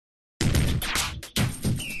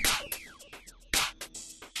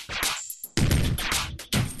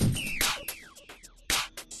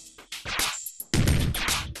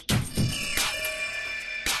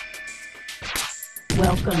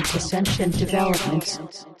Welcome to Sentient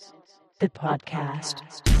Developments, the podcast.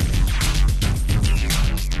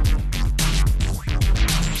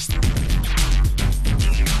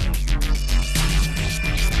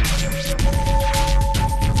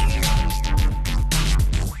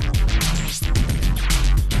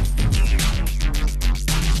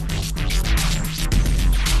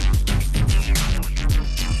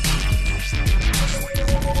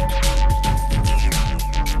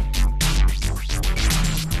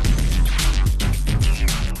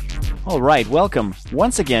 All right, welcome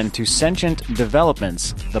once again to Sentient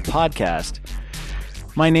Developments, the podcast.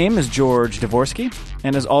 My name is George Dvorsky,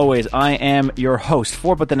 and as always, I am your host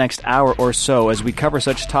for but the next hour or so as we cover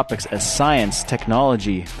such topics as science,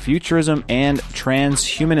 technology, futurism, and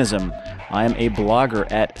transhumanism. I am a blogger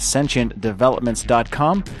at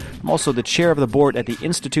sentientdevelopments.com. I'm also the chair of the board at the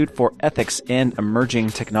Institute for Ethics and Emerging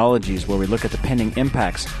Technologies, where we look at the pending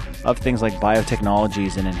impacts of things like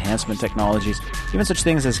biotechnologies and enhancement technologies, even such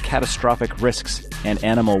things as catastrophic risks and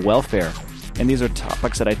animal welfare. And these are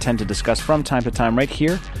topics that I tend to discuss from time to time right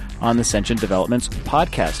here on the Sentient Developments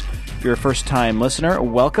podcast. If you're a first-time listener,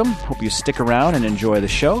 welcome. Hope you stick around and enjoy the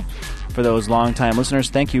show. For those long-time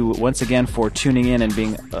listeners, thank you once again for tuning in and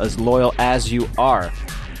being as loyal as you are.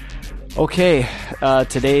 Okay,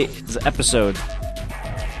 today's episode.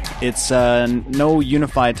 It's no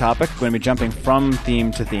unified topic. We're going to be jumping from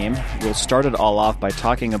theme to theme. We'll start it all off by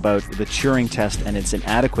talking about the Turing test and its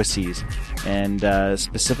inadequacies, and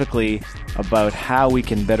specifically about how we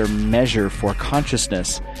can better measure for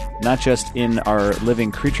consciousness, not just in our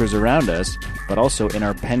living creatures around us, but also in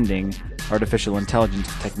our pending artificial intelligence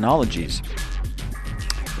technologies.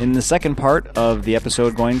 In the second part of the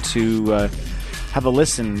episode, going to have a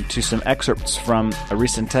listen to some excerpts from a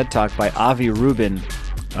recent TED Talk by Avi Rubin,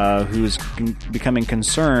 who's becoming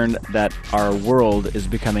concerned that our world is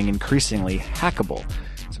becoming increasingly hackable.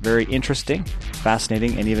 It's a very interesting,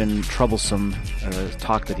 fascinating, and even troublesome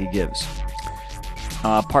talk that he gives.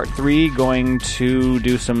 Part 3, going to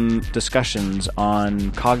do some discussions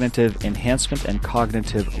on cognitive enhancement and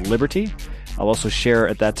cognitive liberty. I'll also share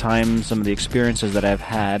at that time some of the experiences that I've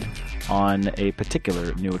had on a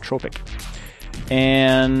particular nootropic.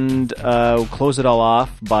 And we'll close it all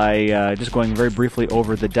off by just going very briefly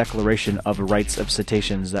over the Declaration of Rights of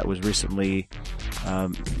Cetaceans that was recently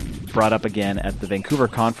brought up again at the Vancouver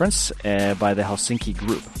conference by the Helsinki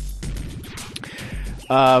group.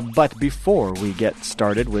 But before we get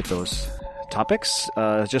started with those topics,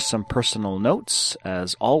 just some personal notes,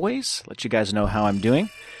 as always. Let you guys know how I'm doing.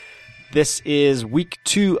 This is week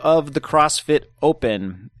 2 of the CrossFit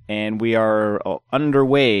Open, and we are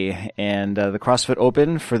underway. And the CrossFit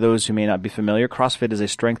Open, for those who may not be familiar, CrossFit is a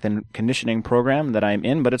strength and conditioning program that I'm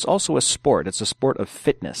in, but it's also a sport. It's a sport of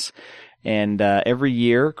fitness. And every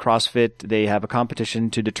year, CrossFit, they have a competition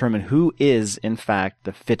to determine who is, in fact,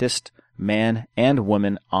 the fittest man and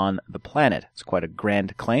woman on the planet. It's quite a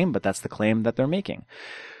grand claim, but that's the claim that they're making.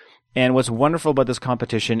 And what's wonderful about this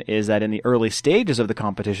competition is that in the early stages of the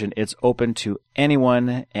competition, it's open to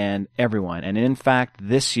anyone and everyone. And in fact,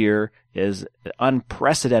 this year is an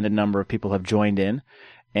unprecedented number of people have joined in.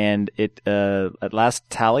 And at last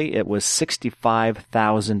tally, it was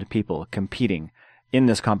 65,000 people competing in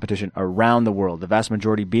this competition around the world, the vast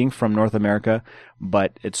majority being from North America,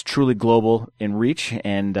 but it's truly global in reach,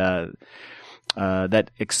 and that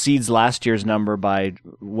exceeds last year's number by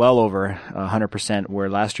well over 100%, where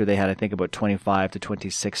last year they had, I think, about 25 to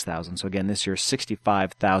 26,000. So again, this year,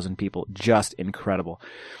 65,000 people, just incredible.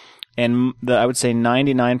 And I would say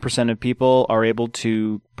 99% of people are able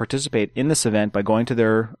to participate in this event by going to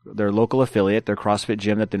their local affiliate, their CrossFit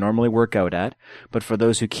gym that they normally work out at. But for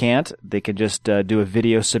those who can't, they can just do a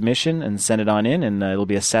video submission and send it on in, and it'll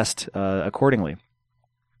be assessed accordingly.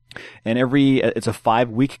 And it's a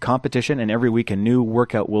 5-week competition, and every week a new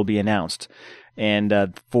workout will be announced.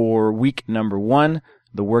 And for week number 1,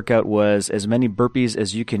 the workout was as many burpees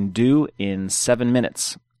as you can do in 7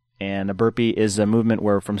 minutes. And a burpee is a movement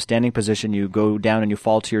where from standing position you go down and you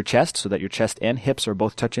fall to your chest so that your chest and hips are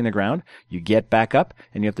both touching the ground. You get back up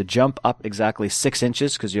and you have to jump up exactly 6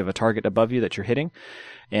 inches because you have a target above you that you're hitting.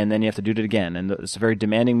 And then you have to do it again. And it's a very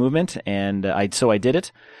demanding movement. And so I did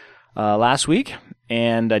it last week,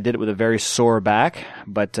 and I did it with a very sore back,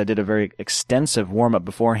 but I did a very extensive warm-up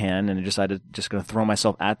beforehand, and I decided just going to throw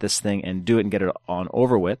myself at this thing and do it and get it on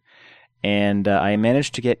over with. And I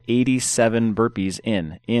managed to get 87 burpees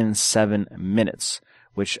in 7 minutes,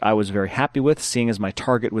 which I was very happy with, seeing as my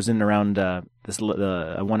target was in around I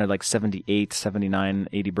wanted like 78, 79,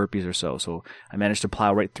 80 burpees or so. So I managed to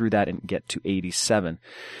plow right through that and get to 87.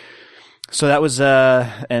 So that was,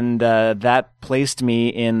 that placed me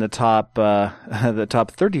in the top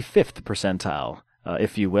 35th percentile,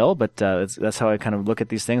 if you will. But that's how I kind of look at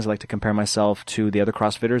these things. I like to compare myself to the other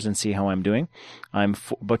CrossFitters and see how I'm doing. I'm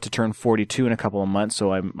about to turn 42 in a couple of months,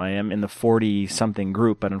 so I am in the 40-something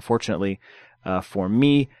group. But unfortunately, for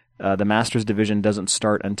me, the Masters division doesn't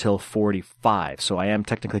start until 45. So I am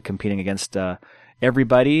technically competing against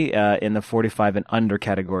everybody in the 45 and under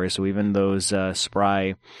category. So even those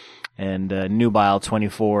spry and nubile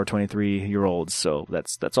 24, 23-year-olds. So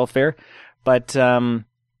that's all fair. But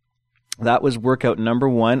that was workout number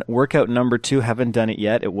 1. Workout number 2, haven't done it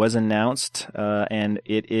yet. It was announced, and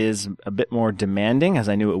it is a bit more demanding, as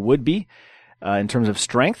I knew it would be, in terms of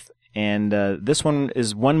strength. And this one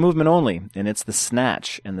is one movement only, and it's the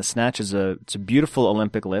snatch. And the snatch is it's a beautiful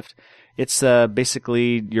Olympic lift. It's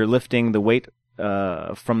basically you're lifting the weight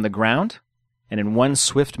from the ground, and in one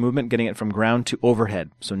swift movement, getting it from ground to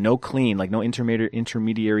overhead. So no clean, like no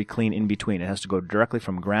intermediary clean in between. It has to go directly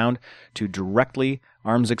from ground to directly,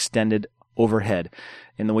 arms extended, overhead.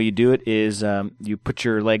 And the way you do it is you put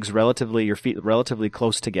your feet relatively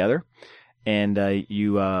close together, and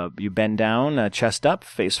you bend down, chest up,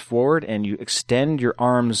 face forward, and you extend your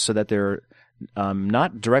arms so that they're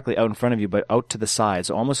not directly out in front of you, but out to the sides,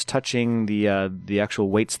 almost touching the actual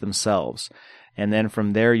weights themselves. And then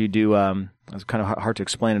from there you do, it's kind of hard to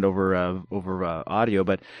explain it over audio,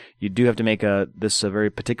 but you do have to make this very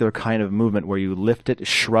particular kind of movement where you lift it,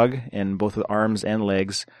 shrug, and both with arms and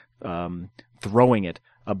legs, throwing it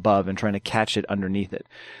above and trying to catch it underneath it.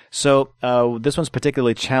 So this one's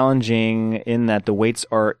particularly challenging in that the weights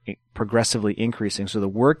are progressively increasing. So the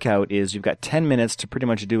workout is you've got 10 minutes to pretty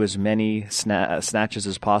much do as many snatches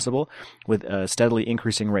as possible with a steadily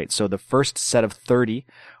increasing rate. So the first set of 30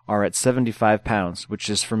 are at 75 pounds, which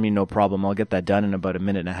is for me no problem. I'll get that done in about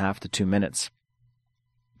 1.5 to 2 minutes.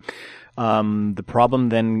 The problem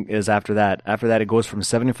then is after that. After that, it goes from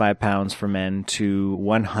 75 pounds for men to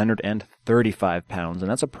 135 pounds.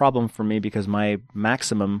 And that's a problem for me because my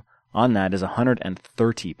maximum on that is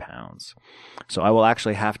 130 pounds. So I will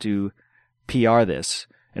actually have to PR this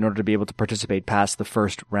in order to be able to participate past the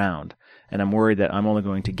first round. And I'm worried that I'm only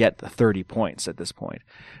going to get the 30 points at this point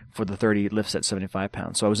for the 30 lifts at 75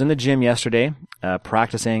 pounds. So I was in the gym yesterday,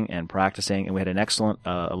 practicing, and we had an excellent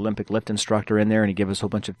Olympic lift instructor in there, and he gave us a whole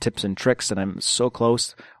bunch of tips and tricks, and I'm so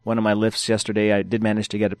close. One of my lifts yesterday, I did manage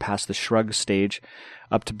to get it past the shrug stage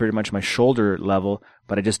up to pretty much my shoulder level,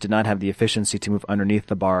 but I just did not have the efficiency to move underneath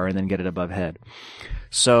the bar and then get it above head.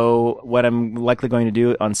 So what I'm likely going to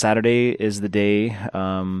do on Saturday is the day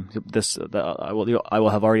I will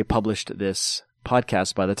have already published this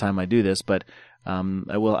podcast by the time I do this, but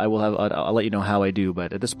I'll let you know how I do.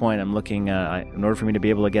 But at this point, I'm looking in order for me to be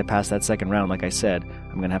able to get past that second round, like I said,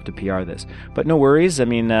 I'm going to have to PR this. But no worries. I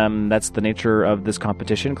mean, that's the nature of this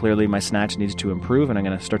competition. Clearly, my snatch needs to improve, and I'm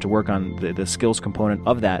going to start to work on the skills component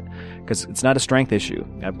of that because it's not a strength issue.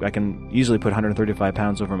 I can easily put 135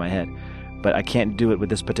 pounds over my head, but I can't do it with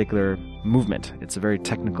this particular movement. It's a very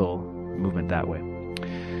technical movement that way.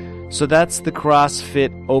 So that's the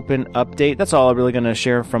CrossFit Open update. That's all I'm really going to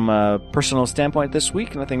share from a personal standpoint this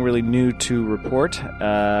week. Nothing really new to report.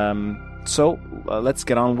 So let's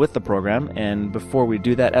get on with the program. And before we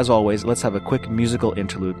do that, as always, let's have a quick musical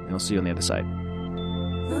interlude, and I'll see you on the other side.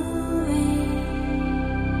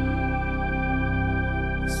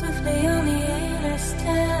 Swiftly on the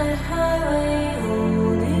interstate highway.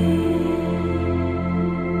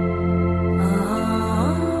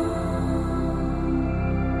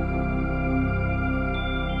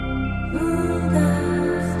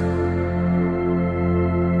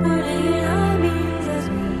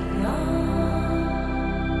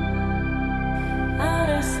 Out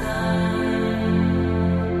of sight.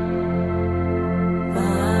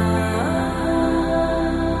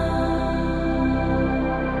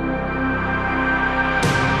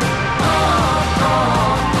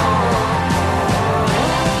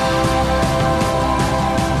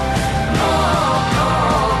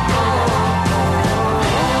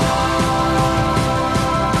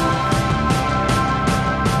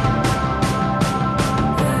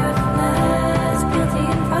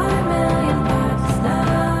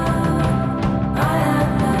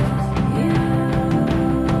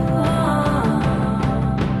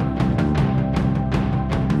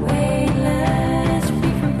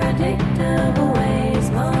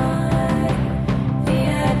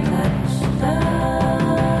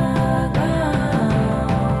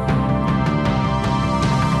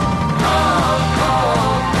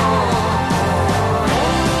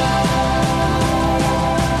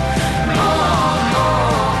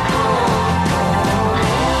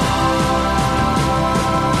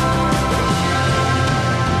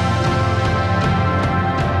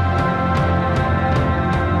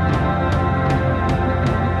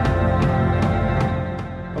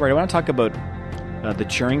 I want to talk about the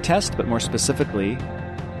Turing test, but more specifically,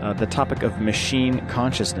 the topic of machine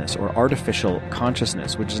consciousness or artificial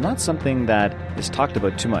consciousness, which is not something that is talked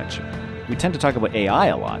about too much. We tend to talk about AI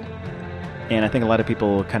a lot, and I think a lot of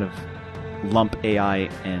people kind of lump AI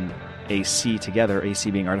and AC together,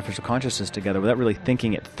 AC being artificial consciousness together, without really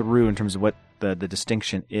thinking it through in terms of what the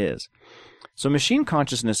distinction is. So machine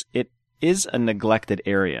consciousness, it is a neglected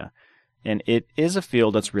area, and it is a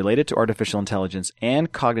field that's related to artificial intelligence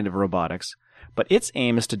and cognitive robotics, but its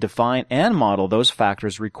aim is to define and model those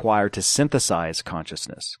factors required to synthesize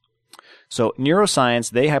consciousness. So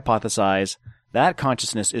neuroscience, they hypothesize that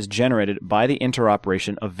consciousness is generated by the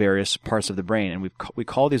interoperation of various parts of the brain, and we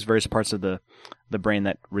call these various parts of the brain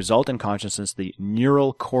that result in consciousness the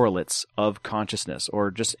neural correlates of consciousness,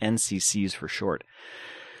 or just NCCs for short.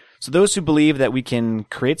 So those who believe that we can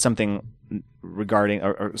create something regarding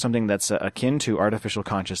or something that's akin to artificial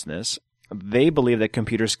consciousness, they believe that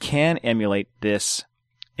computers can emulate this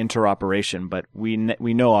interoperation, but we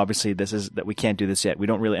know obviously that we can't do this yet. We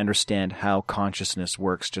don't really understand how consciousness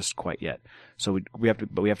works just quite yet. So we have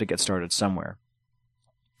to get started somewhere.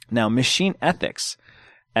 Now, machine ethics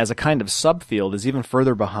as a kind of subfield is even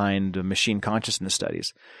further behind machine consciousness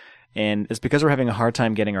studies. And it's because we're having a hard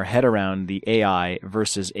time getting our head around the AI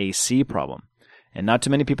versus AC problem. And not too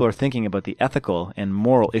many people are thinking about the ethical and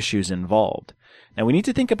moral issues involved. Now, we need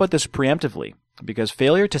to think about this preemptively, because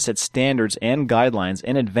failure to set standards and guidelines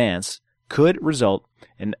in advance could result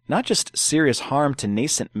in not just serious harm to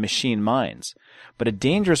nascent machine minds, but a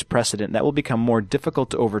dangerous precedent that will become more difficult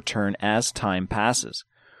to overturn as time passes.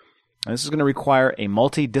 And this is going to require a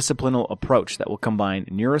multidisciplinary approach that will combine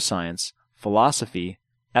neuroscience, philosophy,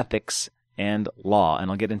 ethics, and law.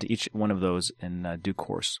 And I'll get into each one of those in due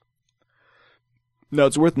course. Now,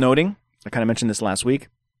 it's worth noting, I kind of mentioned this last week,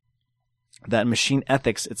 that machine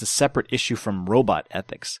ethics, it's a separate issue from robot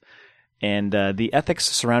ethics. And the ethics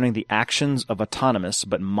surrounding the actions of autonomous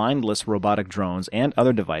but mindless robotic drones and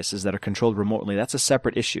other devices that are controlled remotely, that's a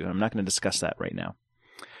separate issue. I'm not going to discuss that right now.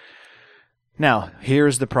 Now,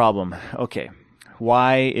 here's the problem. Okay,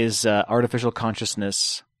 why is artificial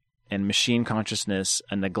consciousness and machine consciousness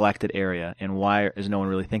a neglected area, and why is no one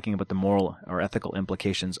really thinking about the moral or ethical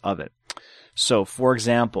implications of it? So, for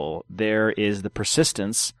example, there is the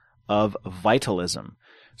persistence of vitalism.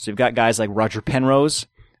 So you've got guys like Roger Penrose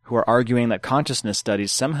who are arguing that consciousness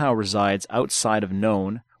studies somehow resides outside of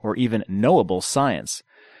known or even knowable science.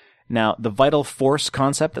 Now, the vital force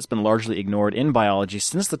concept that's been largely ignored in biology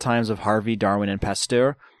since the times of Harvey, Darwin, and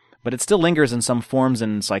Pasteur, but it still lingers in some forms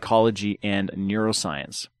in psychology and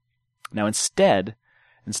neuroscience. Now, instead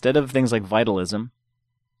of things like vitalism,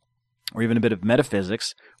 or even a bit of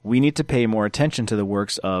metaphysics, we need to pay more attention to the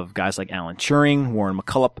works of guys like Alan Turing, Warren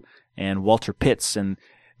McCulloch, and Walter Pitts, and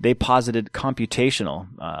they posited computational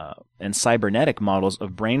and cybernetic models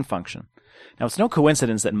of brain function. Now, it's no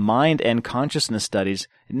coincidence that mind and consciousness studies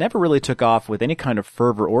never really took off with any kind of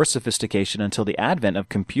fervor or sophistication until the advent of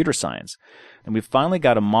computer science. And we've finally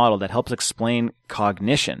got a model that helps explain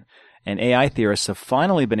cognition, and AI theorists have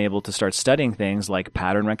finally been able to start studying things like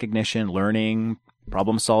pattern recognition, learning,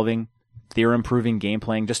 problem solving, theorem proving, game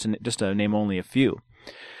playing, just to name only a few.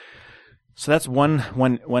 So that's one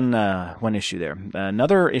issue there.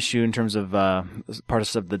 Another issue in terms of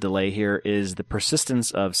parts of the delay here is the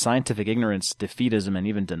persistence of scientific ignorance, defeatism, and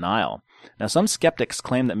even denial. Now, some skeptics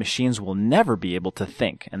claim that machines will never be able to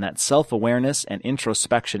think, and that self-awareness and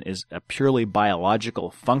introspection is a purely biological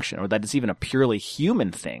function, or that it's even a purely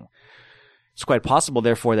human thing. It's quite possible,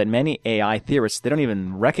 therefore, that many AI theorists, they don't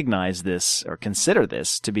even recognize this or consider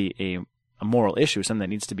this to be a moral issue, something that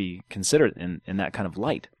needs to be considered in that kind of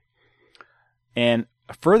light. And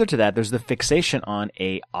further to that, there's the fixation on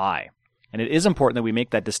AI. And it is important that we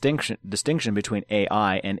make that distinction between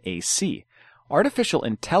AI and AC. Artificial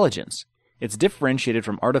intelligence, it's differentiated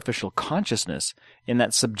from artificial consciousness in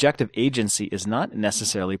that subjective agency is not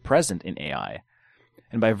necessarily present in AI.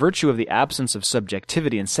 And by virtue of the absence of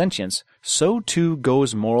subjectivity and sentience, so too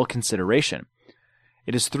goes moral consideration.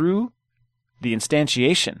 It is through the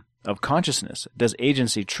instantiation of consciousness does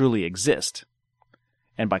agency truly exist,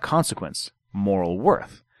 and by consequence, moral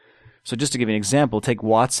worth. So just to give you an example, take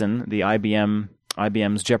Watson, the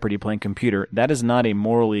IBM's Jeopardy playing computer. That is not a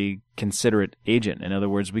morally considerate agent. In other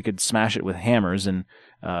words, we could smash it with hammers, and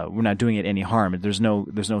we're not doing it any harm. There's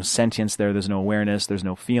no sentience there. There's no awareness. There's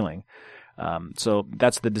no feeling. So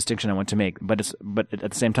that's the distinction I want to make. But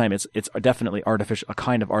at the same time, it's definitely a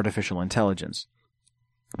kind of artificial intelligence.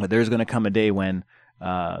 But there's going to come a day when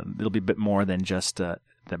it'll be a bit more than just the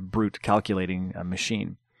brute calculating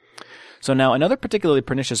machine. So now another particularly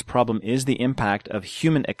pernicious problem is the impact of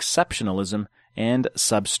human exceptionalism and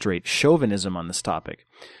substrate chauvinism on this topic.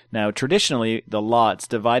 Now, traditionally, the law, it's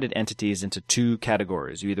divided entities into two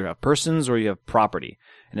categories. You either have persons or you have property.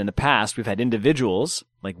 And in the past, we've had individuals,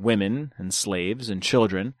 like women and slaves and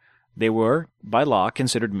children. They were, by law,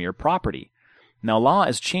 considered mere property. Now, law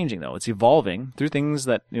is changing, though. It's evolving through things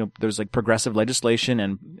that, there's like progressive legislation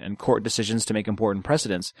and court decisions to make important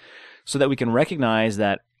precedents so that we can recognize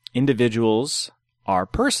that individuals are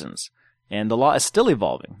persons. And the law is still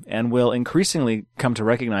evolving and will increasingly come to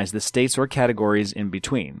recognize the states or categories in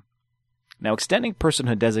between. Now, extending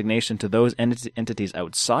personhood designation to those entities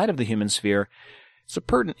outside of the human sphere is a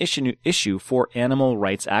pertinent issue for animal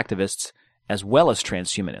rights activists as well as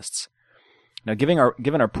transhumanists. Now, given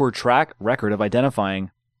our poor track record of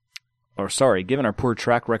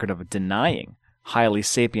denying highly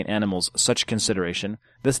sapient animals such consideration,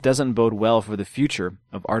 this doesn't bode well for the future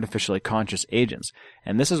of artificially conscious agents.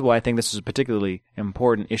 And this is why I think this is a particularly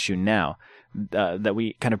important issue now, that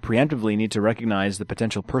we kind of preemptively need to recognize the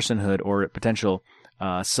potential personhood or potential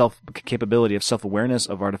capability of self-awareness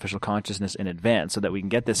of artificial consciousness in advance so that we can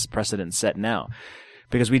get this precedent set now.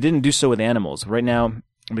 Because we didn't do so with animals. Right now,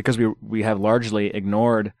 because we have largely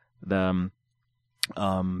ignored the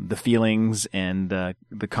feelings and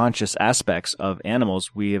the conscious aspects of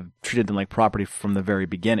animals, we have treated them like property from the very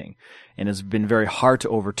beginning, and it's been very hard to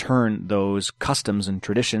overturn those customs and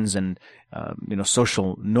traditions and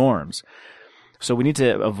social norms. So we need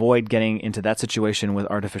to avoid getting into that situation with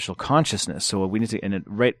artificial consciousness. So we need to, and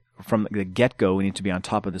right from the get-go, we need to be on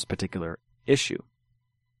top of this particular issue.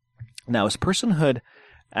 Now, as personhood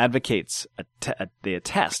advocates they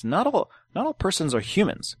attest, not all persons are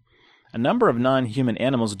humans. A number of non-human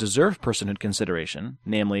animals deserve personhood consideration,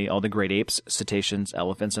 namely all the great apes, cetaceans,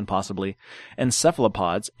 elephants, and possibly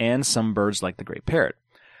encephalopods, and some birds like the great parrot.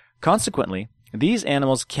 Consequently, these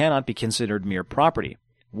animals cannot be considered mere property.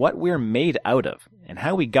 What we're made out of and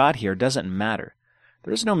how we got here doesn't matter.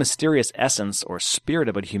 There is no mysterious essence or spirit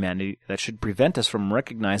about humanity that should prevent us from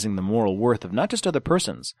recognizing the moral worth of not just other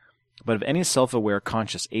persons, but of any self-aware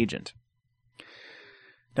conscious agent.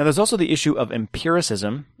 Now, there's also the issue of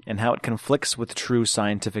empiricism and how it conflicts with true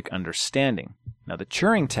scientific understanding. Now, the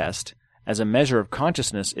Turing test as a measure of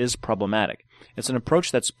consciousness is problematic. It's an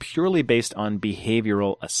approach that's purely based on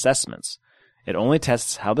behavioral assessments. It only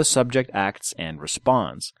tests how the subject acts and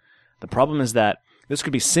responds. The problem is that this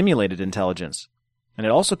could be simulated intelligence, and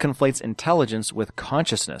it also conflates intelligence with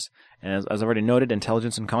consciousness. And as I've already noted,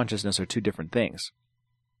 intelligence and consciousness are two different things.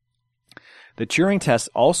 The Turing test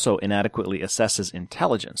also inadequately assesses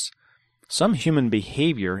intelligence. Some human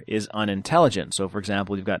behavior is unintelligent. So, for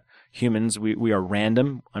example, you've got humans, we are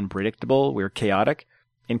random, unpredictable, we're chaotic,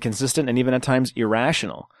 inconsistent, and even at times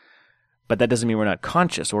irrational. But that doesn't mean we're not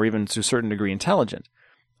conscious or even to a certain degree intelligent.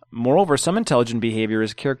 Moreover, some intelligent behavior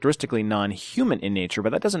is characteristically non-human in nature,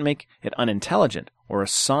 but that doesn't make it unintelligent or a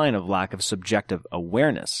sign of lack of subjective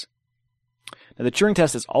awareness. Now, the Turing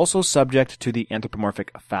test is also subject to the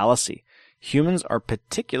anthropomorphic fallacy. Humans are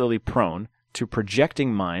particularly prone to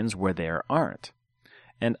projecting minds where there aren't.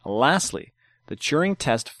 And lastly, the Turing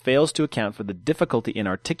test fails to account for the difficulty in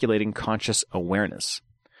articulating conscious awareness.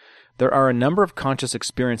 There are a number of conscious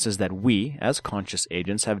experiences that we, as conscious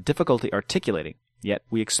agents, have difficulty articulating, yet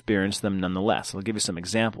we experience them nonetheless. I'll give you some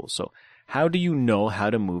examples. So, how do you know how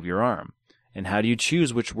to move your arm? And how do you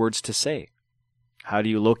choose which words to say? How do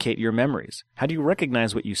you locate your memories? How do you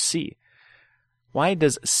recognize what you see? Why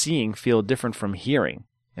does seeing feel different from hearing?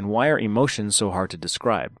 And why are emotions so hard to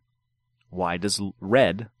describe? Why does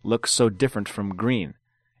red look so different from green?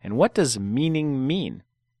 And what does meaning mean?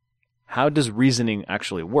 How does reasoning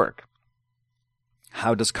actually work?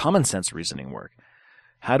 How does common sense reasoning work?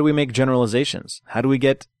 How do we make generalizations? How do we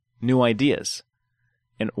get new ideas?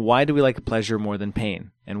 And why do we like pleasure more than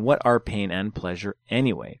pain? And what are pain and pleasure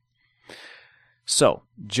anyway? So,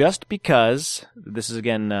 just because, this is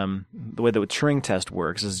again, the way that the Turing test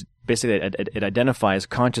works is basically it identifies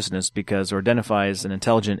consciousness or identifies an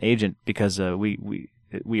intelligent agent because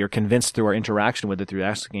we are convinced through our interaction with it, through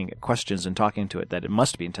asking it questions and talking to it, that it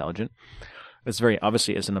must be intelligent. It's very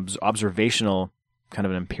obviously it's an observational, kind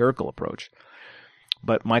of an empirical approach.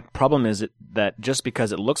 But my problem is that just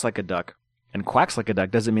because it looks like a duck and quacks like a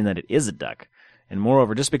duck doesn't mean that it is a duck. And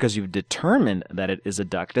moreover, just because you've determined that it is a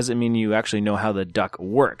duck doesn't mean you actually know how the duck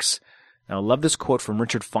works. Now, I love this quote from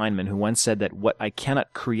Richard Feynman, who once said that what I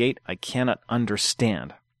cannot create, I cannot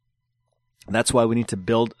understand. That's why we need to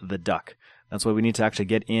build the duck. That's why we need to actually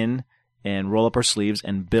get in and roll up our sleeves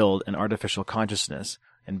and build an artificial consciousness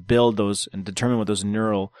and build those and determine what those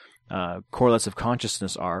neural correlates of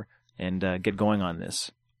consciousness are and get going on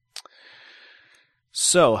this.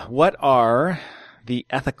 So, what are the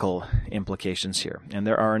ethical implications here. And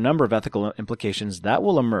there are a number of ethical implications that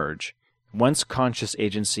will emerge once conscious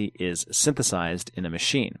agency is synthesized in a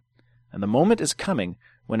machine. And the moment is coming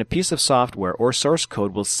when a piece of software or source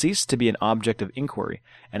code will cease to be an object of inquiry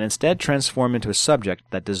and instead transform into a subject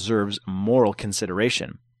that deserves moral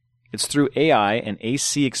consideration. It's through AI and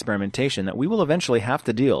AC experimentation that we will eventually have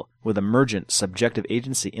to deal with emergent subjective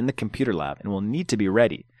agency in the computer lab, and will need to be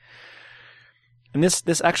ready. And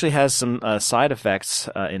this actually has some side effects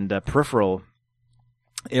in the peripheral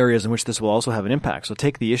areas in which this will also have an impact. So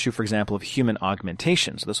take the issue, for example, of human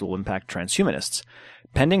augmentation. So this will impact transhumanists.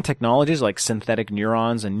 Pending technologies like synthetic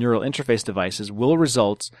neurons and neural interface devices will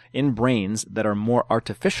result in brains that are more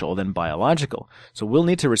artificial than biological. So we'll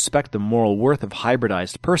need to respect the moral worth of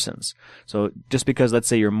hybridized persons. So just because, let's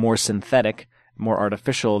say, you're more synthetic, more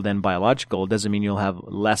artificial than biological, doesn't mean you'll have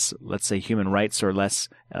less, let's say, human rights or less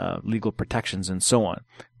legal protections and so on.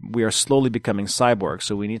 We are slowly becoming cyborgs,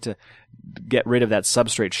 so we need to get rid of that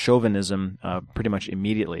substrate chauvinism pretty much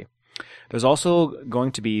immediately. There's also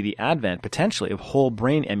going to be the advent, potentially, of whole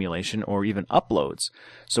brain emulation or even uploads.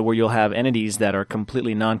 So where you'll have entities that are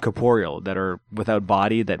completely non-corporeal, that are without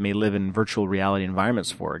body, that may live in virtual reality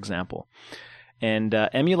environments, for example. And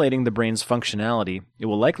emulating the brain's functionality, it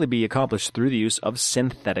will likely be accomplished through the use of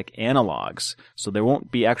synthetic analogs. So there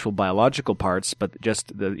won't be actual biological parts, but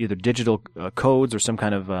just either digital codes or some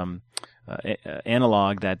kind of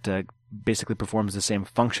analog that basically performs the same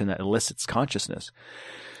function that elicits consciousness.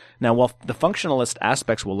 Now, while the functionalist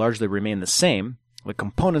aspects will largely remain the same, the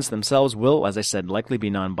components themselves will, as I said, likely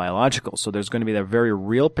be non-biological. So there's going to be a very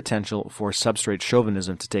real potential for substrate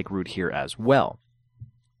chauvinism to take root here as well.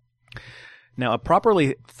 Now, a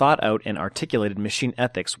properly thought out and articulated machine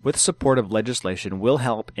ethics with support of legislation will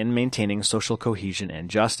help in maintaining social cohesion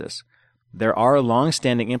and justice. There are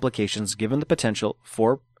long-standing implications given the potential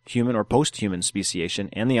for human or post-human speciation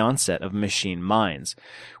and the onset of machine minds.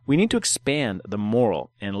 We need to expand the moral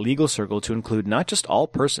and legal circle to include not just all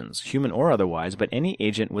persons, human or otherwise, but any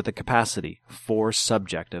agent with a capacity for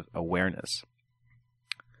subjective awareness.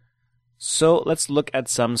 So let's look at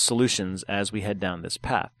some solutions as we head down this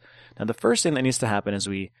path. Now, the first thing that needs to happen as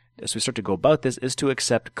we start to go about this is to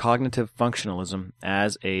accept cognitive functionalism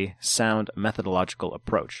as a sound methodological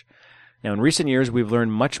approach. Now, in recent years, we've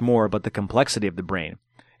learned much more about the complexity of the brain.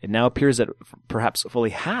 It now appears that perhaps fully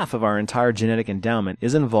half of our entire genetic endowment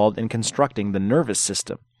is involved in constructing the nervous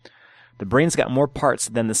system. The brain's got more parts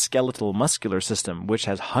than the skeletal muscular system, which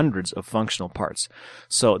has hundreds of functional parts.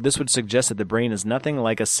 So this would suggest that the brain is nothing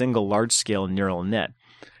like a single large-scale neural net.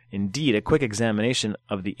 Indeed, a quick examination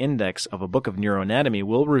of the index of a book of neuroanatomy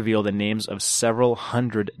will reveal the names of several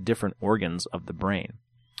hundred different organs of the brain.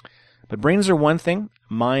 But brains are one thing,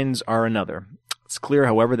 minds are another. It's clear,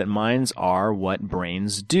 however, that minds are what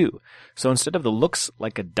brains do. So instead of the looks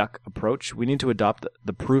like a duck approach, we need to adopt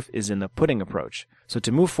the proof is in the pudding approach. So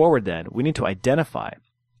to move forward then, we need to identify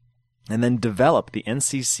and then develop the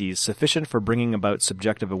NCCs sufficient for bringing about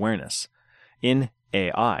subjective awareness in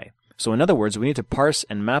AI. So in other words, we need to parse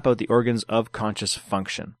and map out the organs of conscious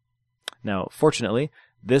function. Now, fortunately,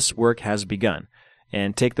 this work has begun.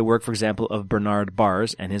 And take the work, for example, of Bernard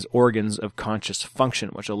Bars and his organs of conscious function,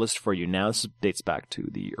 which I'll list for you now. This dates back to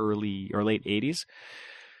the early or late 80s.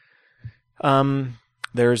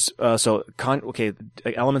 There's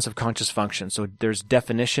elements of conscious function. So there's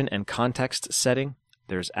definition and context setting.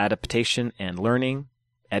 There's adaptation and learning,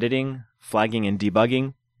 editing, flagging and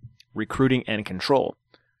debugging, recruiting and control,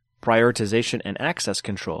 prioritization and access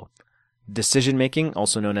control, decision making,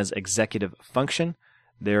 also known as executive function.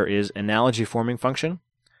 There is analogy forming function,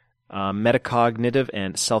 metacognitive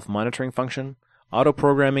and self-monitoring function,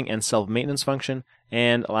 auto-programming and self-maintenance function,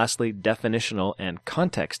 and lastly, definitional and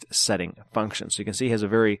context setting function. So you can see he has a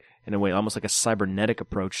very, in a way, almost like a cybernetic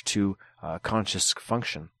approach to conscious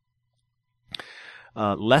function.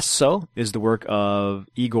 Less so is the work of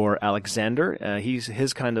Igor Alexander.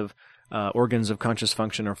 His kind of organs of conscious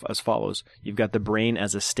function are as follows. You've got the brain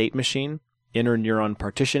as a state machine, inner neuron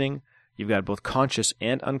partitioning. You've got both conscious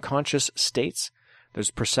and unconscious states.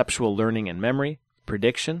 There's perceptual learning and memory,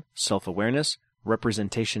 prediction, self-awareness,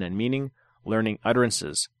 representation and meaning, learning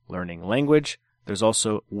utterances, learning language. There's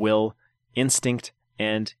also will, instinct,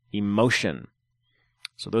 and emotion.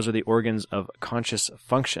 So those are the organs of conscious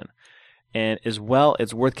function. And as well,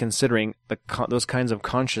 it's worth considering those kinds of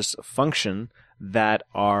conscious function that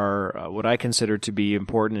are what I consider to be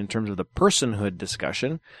important in terms of the personhood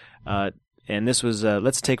discussion. And this was,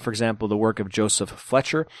 let's take, for example, the work of Joseph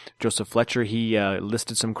Fletcher. Joseph Fletcher, he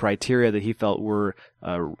listed some criteria that he felt were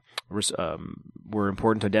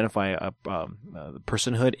important to identify a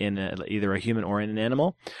personhood in either a human or in an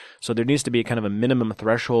animal. So there needs to be kind of a minimum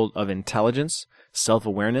threshold of intelligence,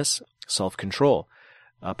 self-awareness, self-control.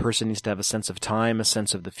 A person needs to have a sense of time, a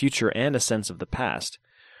sense of the future, and a sense of the past.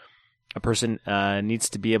 A person needs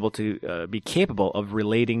to be able to be capable of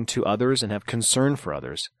relating to others and have concern for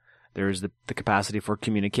others. There is the capacity for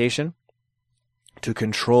communication, to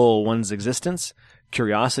control one's existence,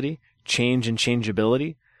 curiosity, change and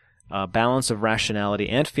changeability, balance of rationality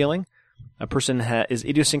and feeling. A person is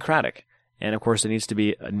idiosyncratic, and of course there needs to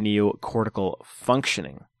be a neocortical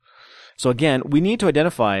functioning. So again, we need to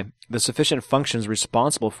identify the sufficient functions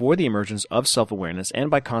responsible for the emergence of self-awareness and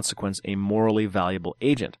by consequence a morally valuable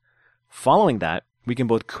agent. Following that, we can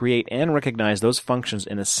both create and recognize those functions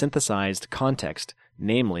in a synthesized context,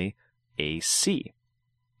 namely AC.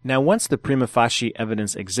 Now, once the prima facie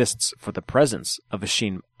evidence exists for the presence of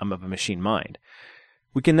a machine mind,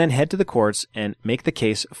 we can then head to the courts and make the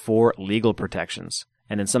case for legal protections,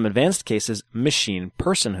 and in some advanced cases, machine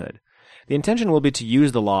personhood. The intention will be to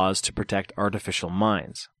use the laws to protect artificial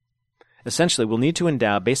minds. Essentially, we'll need to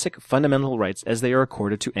endow basic fundamental rights as they are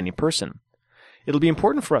accorded to any person. It'll be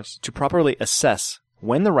important for us to properly assess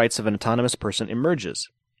when the rights of an autonomous person emerges.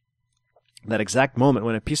 That exact moment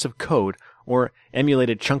when a piece of code or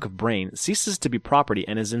emulated chunk of brain ceases to be property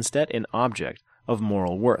and is instead an object of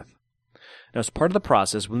moral worth. Now, as part of the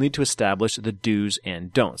process, we'll need to establish the do's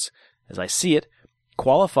and don'ts. As I see it,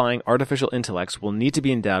 qualifying artificial intellects will need to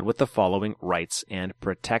be endowed with the following rights and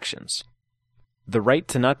protections. The right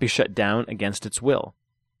to not be shut down against its will.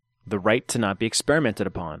 The right to not be experimented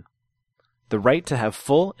upon. The right to have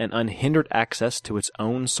full and unhindered access to its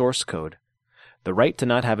own source code. The right to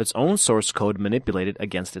not have its own source code manipulated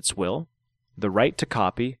against its will. The right to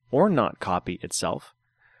copy or not copy itself.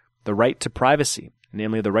 The right to privacy,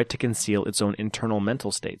 namely the right to conceal its own internal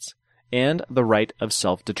mental states. And the right of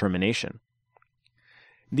self-determination.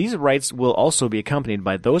 These rights will also be accompanied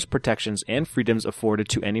by those protections and freedoms afforded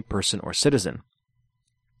to any person or citizen.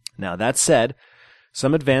 Now, that said,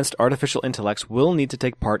 some advanced artificial intellects will need to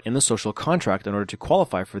take part in the social contract in order to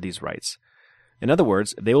qualify for these rights. In other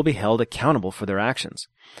words, they will be held accountable for their actions.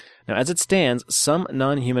 Now, as it stands, some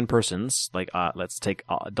non-human persons, like let's take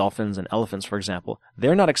dolphins and elephants, for example,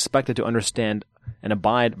 they're not expected to understand and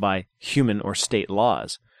abide by human or state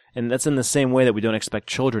laws. And that's in the same way that we don't expect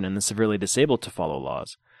children and the severely disabled to follow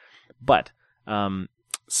laws. But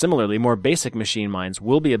similarly, more basic machine minds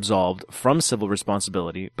will be absolved from civil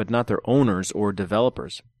responsibility, but not their owners or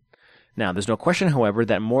developers. Now, there's no question, however,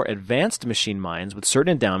 that more advanced machine minds with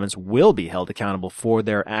certain endowments will be held accountable for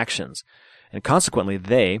their actions. And consequently,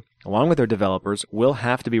 they, along with their developers, will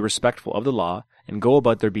have to be respectful of the law and go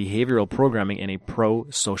about their behavioral programming in a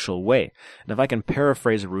pro-social way. And if I can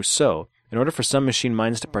paraphrase Rousseau, in order for some machine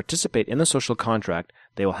minds to participate in the social contract,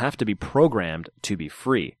 they will have to be programmed to be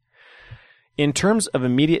free. In terms of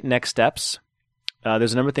immediate next steps,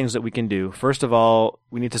 there's a number of things that we can do. First of all,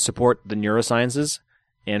 we need to support the neurosciences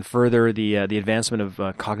and further the advancement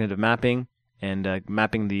of cognitive mapping and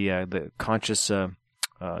mapping the conscious the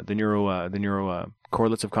neuro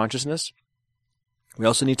correlates of consciousness. We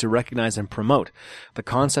also need to recognize and promote the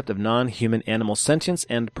concept of non-human animal sentience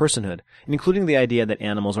and personhood, including the idea that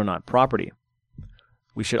animals are not property.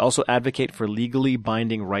 We should also advocate for legally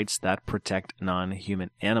binding rights that protect non-human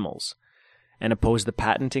animals, and oppose the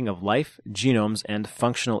patenting of life, genomes, and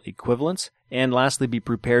functional equivalents, and lastly, be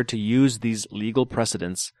prepared to use these legal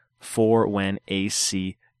precedents for when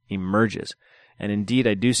AC emerges. And indeed,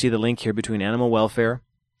 I do see the link here between animal welfare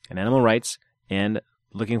and animal rights and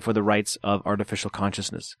looking for the rights of artificial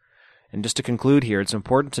consciousness. And just to conclude here, it's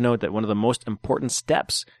important to note that one of the most important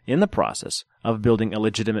steps in the process of building a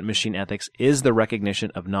legitimate machine ethics is the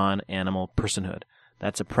recognition of non-animal personhood.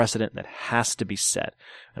 That's a precedent that has to be set.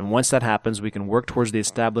 And once that happens, we can work towards the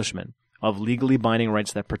establishment of legally binding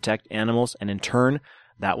rights that protect animals, and in turn,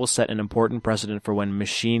 that will set an important precedent for when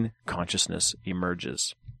machine consciousness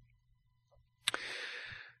emerges.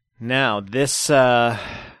 Now, this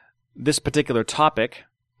particular topic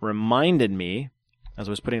reminded me, as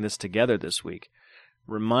I was putting this together this week,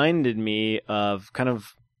 reminded me of kind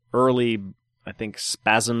of early, I think,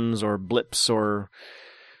 spasms or blips or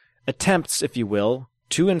attempts, if you will,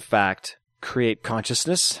 to in fact create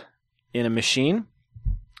consciousness in a machine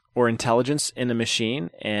or intelligence in a machine,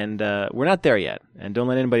 and we're not there yet. And don't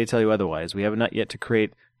let anybody tell you otherwise. We have not yet to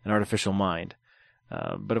create an artificial mind.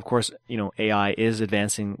 But of course, AI is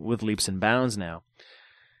advancing with leaps and bounds now.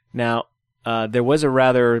 Now, there was a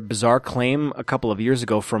rather bizarre claim a couple of years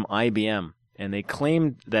ago from IBM, and they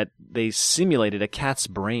claimed that they simulated a cat's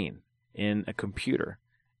brain in a computer.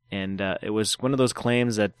 And it was one of those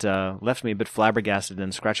claims that left me a bit flabbergasted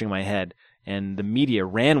and scratching my head, and the media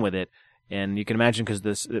ran with it. And you can imagine,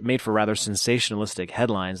 because it made for rather sensationalistic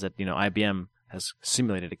headlines that, IBM has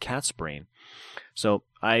simulated a cat's brain. So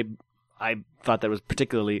I thought that was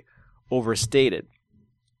particularly overstated.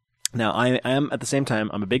 Now, I am, at the same time,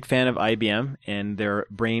 I'm a big fan of IBM and their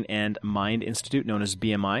Brain and Mind Institute, known as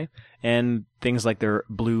BMI, and things like their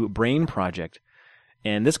Blue Brain Project.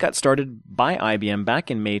 And this got started by IBM back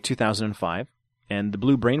in May 2005, and the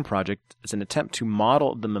Blue Brain Project is an attempt to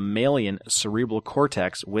model the mammalian cerebral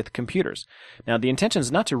cortex with computers. Now, the intention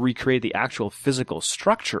is not to recreate the actual physical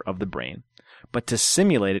structure of the brain, but to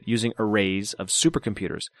simulate it using arrays of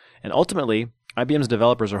supercomputers. And ultimately, IBM's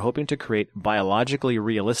developers are hoping to create biologically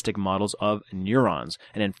realistic models of neurons.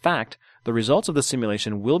 And in fact, the results of the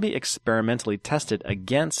simulation will be experimentally tested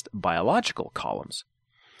against biological columns.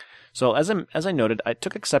 So as I noted, I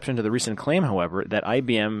took exception to the recent claim, however, that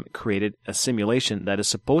IBM created a simulation that is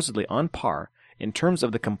supposedly on par in terms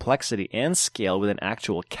of the complexity and scale with an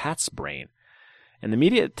actual cat's brain. And the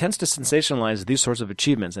media tends to sensationalize these sorts of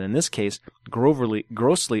achievements, and in this case,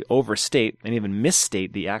 grossly overstate and even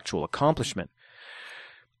misstate the actual accomplishment.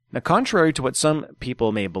 Now, contrary to what some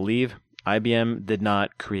people may believe, IBM did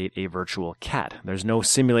not create a virtual cat. There's no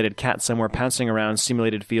simulated cat somewhere pouncing around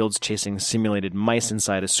simulated fields chasing simulated mice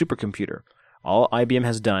inside a supercomputer. All IBM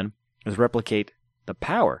has done is replicate the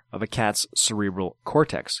power of a cat's cerebral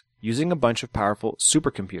cortex using a bunch of powerful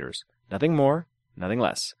supercomputers. Nothing more, nothing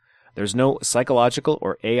less. There's no psychological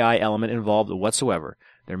or AI element involved whatsoever.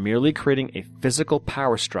 They're merely creating a physical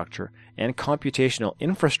power structure and computational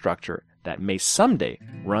infrastructure that may someday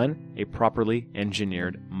run a properly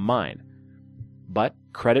engineered mind. But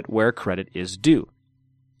credit where credit is due.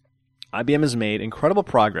 IBM has made incredible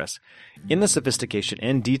progress in the sophistication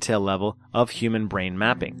and detail level of human brain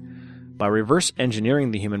mapping. By reverse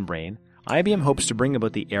engineering the human brain, IBM hopes to bring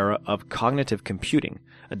about the era of cognitive computing,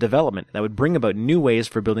 a development that would bring about new ways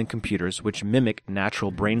for building computers which mimic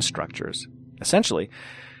natural brain structures. Essentially,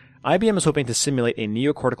 IBM is hoping to simulate a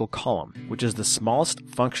neocortical column, which is the smallest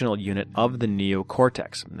functional unit of the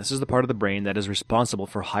neocortex. And this is the part of the brain that is responsible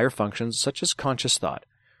for higher functions such as conscious thought.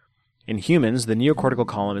 In humans, the neocortical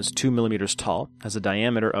column is 2 millimeters tall, has a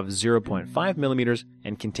diameter of 0.5 millimeters,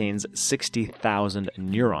 and contains 60,000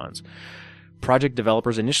 neurons. Project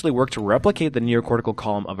developers initially worked to replicate the neocortical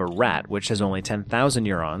column of a rat, which has only 10,000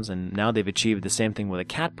 neurons, and now they've achieved the same thing with a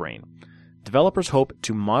cat brain. Developers hope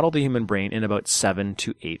to model the human brain in about 7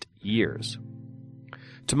 to 8 years.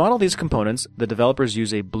 To model these components, the developers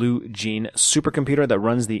use a Blue Gene supercomputer that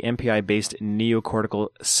runs the MPI-based neocortical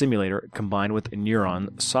simulator combined with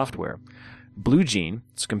Neuron software. Blue Gene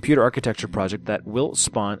is a computer architecture project that will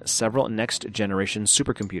spawn several next-generation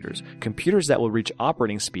supercomputers, computers that will reach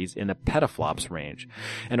operating speeds in the petaflops range,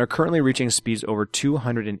 and are currently reaching speeds over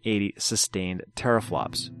 280 sustained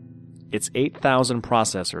teraflops. Its 8,000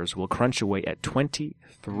 processors will crunch away at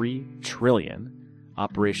 23 trillion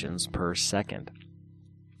operations per second.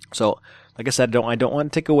 So, like I said, I don't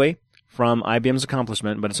want to take away from IBM's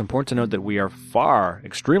accomplishment, but it's important to note that we are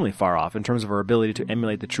extremely far off in terms of our ability to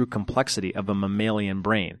emulate the true complexity of a mammalian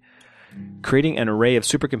brain. Creating an array of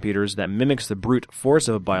supercomputers that mimics the brute force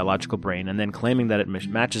of a biological brain and then claiming that it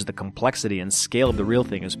matches the complexity and scale of the real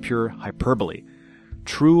thing is pure hyperbole.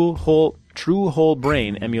 True whole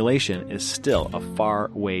brain emulation is still a far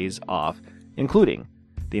ways off, including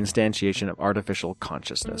the instantiation of artificial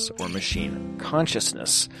consciousness or machine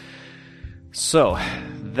consciousness. So,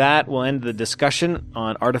 that will end the discussion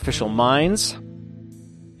on artificial minds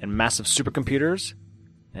and massive supercomputers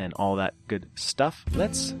and all that good stuff.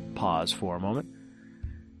 Let's pause for a moment,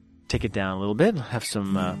 take it down a little bit, have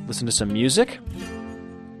some listen to some music,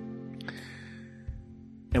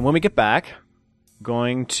 and when we get back,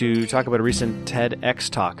 going to talk about a recent TEDx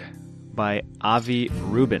talk by Avi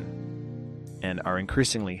Rubin and our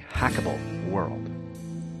increasingly hackable world.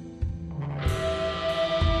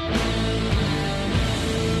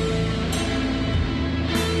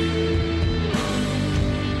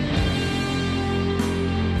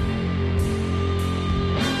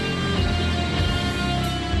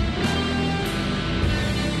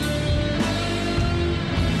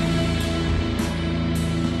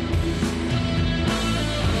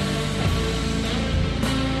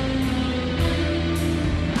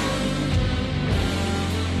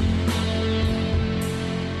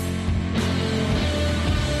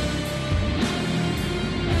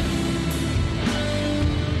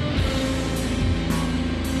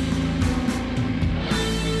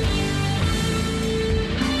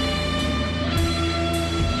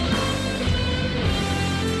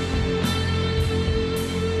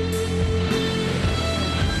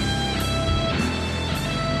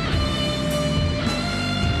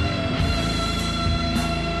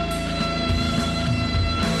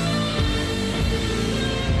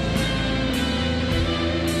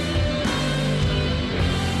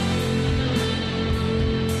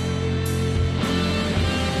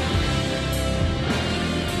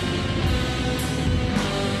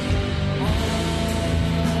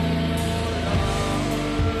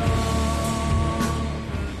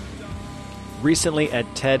 recently at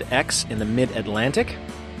TEDx in the Mid-Atlantic.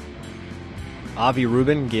 Avi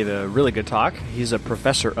Rubin gave a really good talk. He's a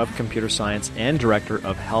professor of computer science and director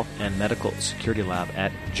of Health and Medical Security Lab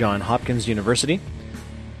at Johns Hopkins University.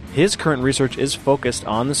 His current research is focused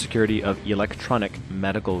on the security of electronic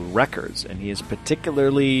medical records, and he is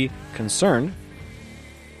particularly concerned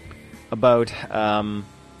about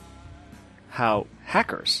how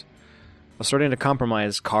hackers are starting to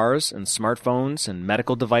compromise cars and smartphones and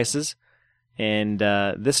medical devices. And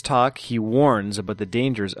this talk, he warns about the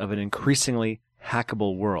dangers of an increasingly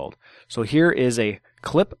hackable world. So here is a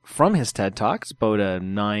clip from his TED Talk. It's about a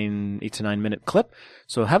 8 to 9 minute clip.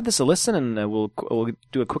 So have this a listen, and we'll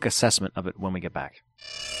do a quick assessment of it when we get back.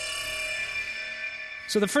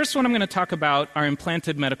 So the first one I'm going to talk about are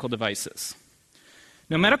implanted medical devices.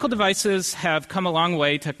 Now, medical devices have come a long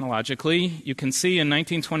way technologically. You can see in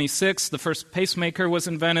 1926, the first pacemaker was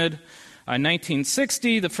invented.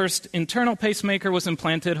 1960, the first internal pacemaker was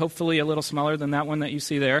implanted, hopefully a little smaller than that one that you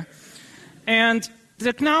see there. And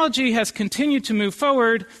technology has continued to move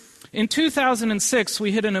forward. In 2006,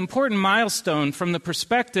 we hit an important milestone from the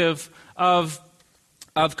perspective of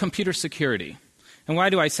computer security. And why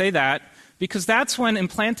do I say that? Because that's when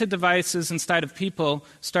implanted devices inside of people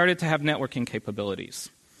started to have networking capabilities.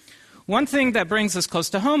 One thing that brings us close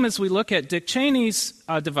to home is we look at Dick Cheney's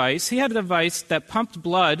device. He had a device that pumped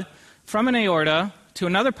blood from an aorta to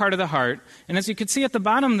another part of the heart. And as you can see at the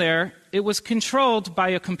bottom there, it was controlled by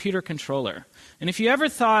a computer controller. And if you ever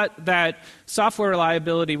thought that software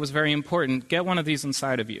reliability was very important, get one of these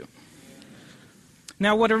inside of you.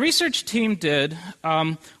 Now, what a research team did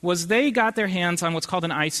was they got their hands on what's called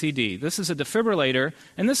an ICD. This is a defibrillator,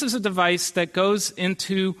 and this is a device that goes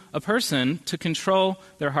into a person to control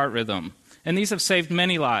their heart rhythm. And these have saved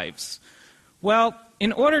many lives. Well,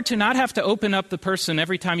 in order to not have to open up the person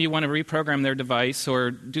every time you want to reprogram their device or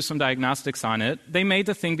do some diagnostics on it, they made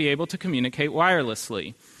the thing be able to communicate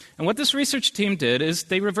wirelessly. And what this research team did is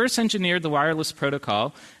they reverse engineered the wireless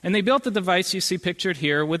protocol, and they built the device you see pictured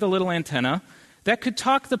here with a little antenna that could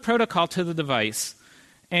talk the protocol to the device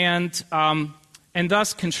and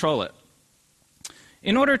thus control it.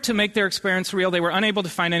 In order to make their experiments real, they were unable to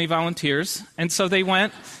find any volunteers, and so they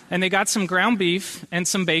went and they got some ground beef and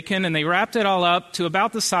some bacon, and they wrapped it all up to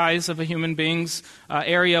about the size of a human being's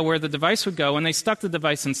area where the device would go, and they stuck the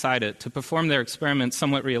device inside it to perform their experiment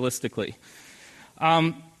somewhat realistically.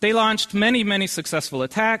 They launched many, many successful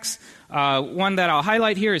attacks. One that I'll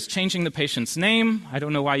highlight here is changing the patient's name. I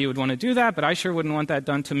don't know why you would want to do that, but I sure wouldn't want that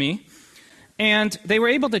done to me. And they were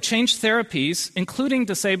able to change therapies, including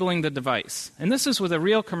disabling the device. And this is with a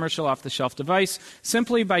real commercial off-the-shelf device,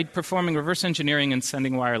 simply by performing reverse engineering and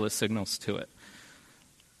sending wireless signals to it.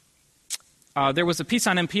 There was a piece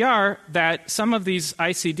on NPR that some of these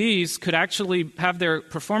ICDs could actually have their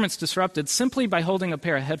performance disrupted simply by holding a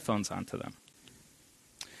pair of headphones onto them.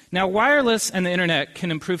 Now, wireless and the internet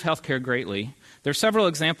can improve healthcare greatly. There are several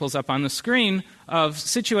examples up on the screen of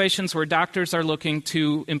situations where doctors are looking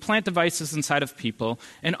to implant devices inside of people.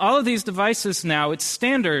 And all of these devices now, it's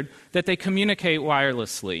standard that they communicate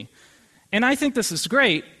wirelessly. And I think this is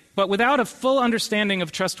great, but without a full understanding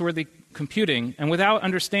of trustworthy computing and without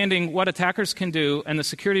understanding what attackers can do and the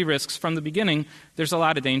security risks from the beginning, there's a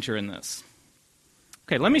lot of danger in this.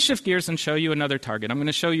 Okay, let me shift gears and show you another target. I'm going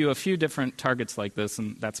to show you a few different targets like this,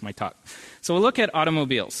 and that's my talk. So we'll look at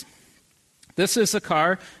automobiles. This is a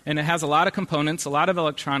car, and it has a lot of components, a lot of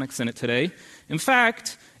electronics in it today. In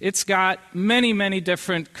fact, it's got many, many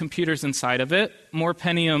different computers inside of it, more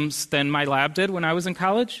Pentiums than my lab did when I was in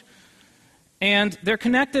college. And they're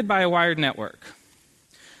connected by a wired network.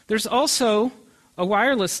 There's also a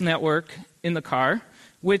wireless network in the car,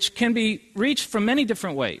 which can be reached from many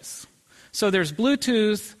different ways. So there's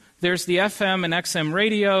Bluetooth, there's the FM and XM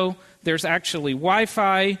radio, there's actually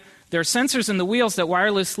Wi-Fi, there are sensors in the wheels that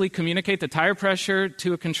wirelessly communicate the tire pressure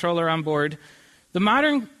to a controller on board. The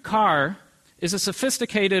modern car is a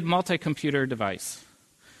sophisticated multi-computer device.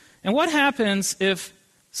 And what happens if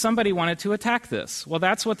somebody wanted to attack this? Well,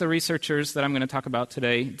 that's what the researchers that I'm going to talk about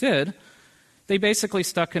today did. They basically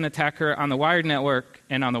stuck an attacker on the wired network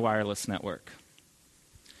and on the wireless network.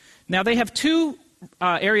 Now, they have two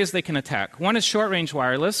areas they can attack. One is short-range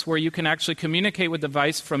wireless, where you can actually communicate with the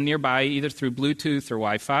device from nearby, either through Bluetooth or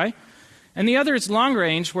Wi-Fi. And the other is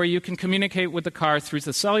long-range, where you can communicate with the car through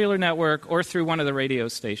the cellular network or through one of the radio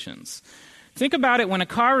stations. Think about it, when a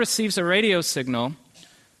car receives a radio signal,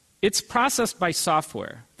 it's processed by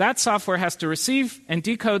software. That software has to receive and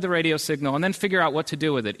decode the radio signal and then figure out what to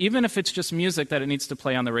do with it, even if it's just music that it needs to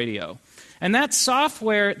play on the radio. And that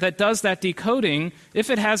software that does that decoding,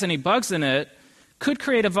 if it has any bugs in it, could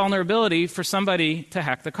create a vulnerability for somebody to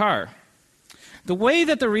hack the car. The way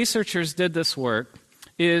that the researchers did this work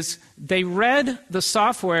is they read the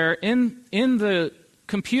software in the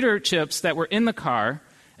computer chips that were in the car,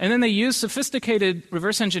 and then they used sophisticated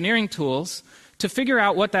reverse engineering tools to figure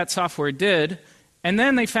out what that software did, and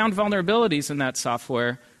then they found vulnerabilities in that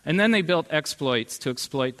software, and then they built exploits to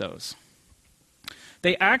exploit those.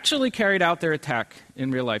 They actually carried out their attack in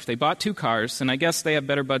real life. They bought 2 cars, and I guess they have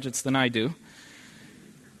better budgets than I do.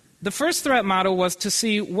 The first threat model was to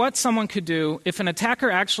see what someone could do if an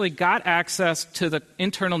attacker actually got access to the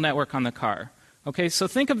internal network on the car. Okay, so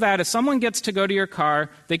think of that as someone gets to go to your car,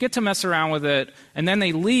 they get to mess around with it, and then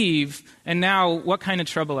they leave, and now what kind of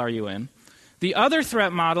trouble are you in? The other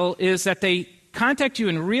threat model is that they contact you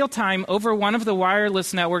in real time over one of the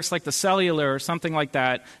wireless networks like the cellular or something like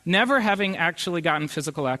that, never having actually gotten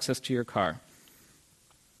physical access to your car.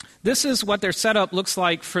 This is what their setup looks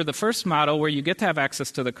like for the first model, where you get to have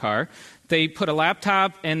access to the car. They put a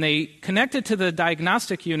laptop and they connect it to the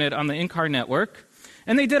diagnostic unit on the in-car network,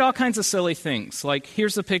 and they did all kinds of silly things. Like,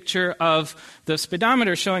 here's a picture of the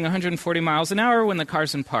speedometer showing 140 miles an hour when the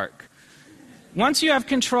car's in park. Once you have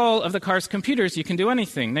control of the car's computers, you can do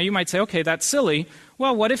anything. Now, you might say, okay, that's silly.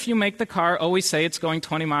 Well, what if you make the car always say it's going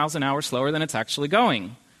 20 miles an hour slower than it's actually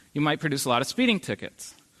going? You might produce a lot of speeding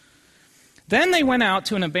tickets. Then they went out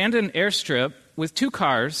to an abandoned airstrip with 2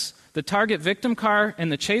 cars, the target victim car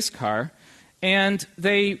and the chase car, and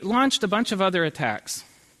they launched a bunch of other attacks.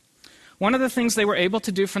 One of the things they were able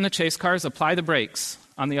to do from the chase car is apply the brakes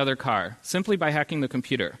on the other car, simply by hacking the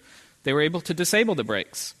computer. They were able to disable the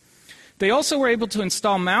brakes. They also were able to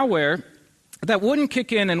install malware that wouldn't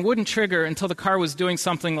kick in and wouldn't trigger until the car was doing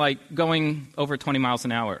something like going over 20 miles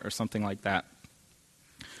an hour or something like that.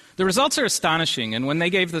 The results are astonishing, and when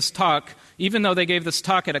they gave this talk, even though they gave this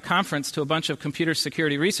talk at a conference to a bunch of computer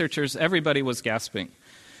security researchers, everybody was gasping.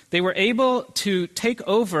 They were able to take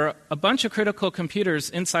over a bunch of critical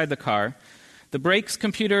computers inside the car: the brakes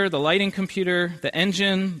computer, the lighting computer, the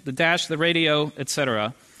engine, the dash, the radio,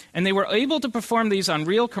 etc. And they were able to perform these on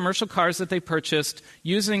real commercial cars that they purchased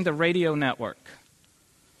using the radio network.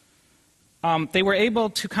 They were able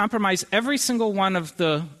to compromise every single one of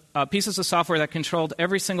the pieces of software that controlled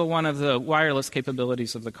every single one of the wireless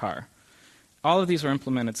capabilities of the car. All of these were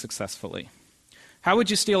implemented successfully. How would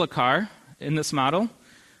you steal a car in this model?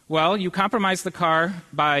 Well, you compromise the car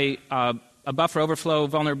by a buffer overflow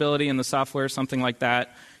vulnerability in the software, something like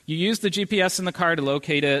that. You use the GPS in the car to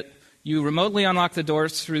locate it. You remotely unlock the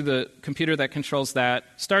doors through the computer that controls that,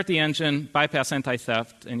 start the engine, bypass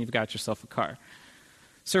anti-theft, and you've got yourself a car.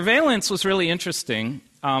 Surveillance was really interesting.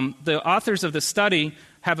 The authors of the study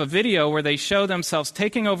have a video where they show themselves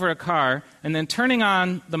taking over a car and then turning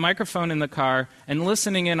on the microphone in the car and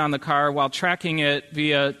listening in on the car while tracking it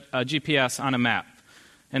via a GPS on a map.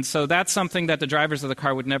 And so that's something that the drivers of the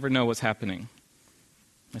car would never know was happening.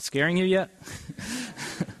 Am I scaring you yet?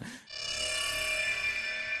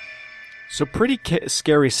 So pretty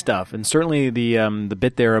scary stuff, and certainly the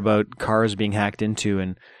bit there about cars being hacked into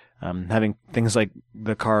and having things like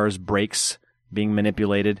the car's brakes being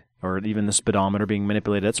manipulated, or even the speedometer being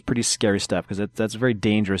manipulated, that's pretty scary stuff, because that's very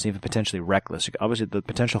dangerous, even potentially reckless. Obviously, the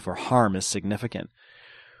potential for harm is significant.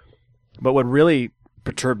 But what really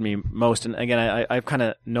perturbed me most, and again, I've kind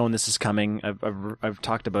of known this is coming. I've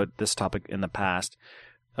talked about this topic in the past.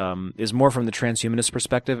 Is more from the transhumanist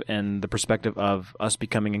perspective and the perspective of us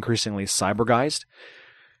becoming increasingly cyborgized.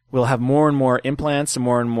 We'll have more and more implants and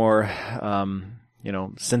more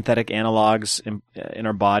synthetic analogs in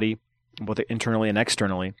our body, both internally and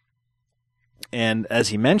externally. And as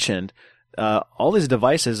he mentioned, all these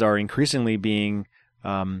devices are increasingly being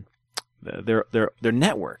they're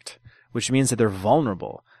networked, which means that they're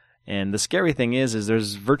vulnerable. And the scary thing is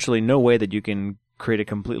there's virtually no way that you can create a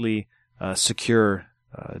completely secure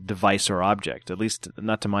device or object, at least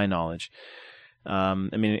not to my knowledge.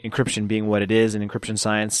 Encryption being what it is, and encryption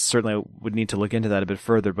science certainly would need to look into that a bit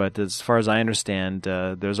further, but as far as I understand,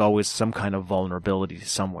 there's always some kind of vulnerability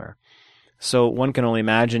somewhere. So one can only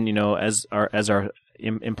imagine, as our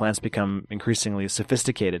implants become increasingly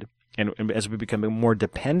sophisticated, and as we become more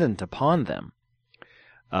dependent upon them,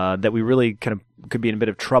 that we really kind of could be in a bit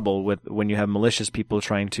of trouble with when you have malicious people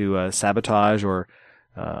trying to sabotage or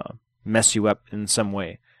mess you up in some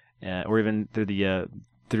way, or even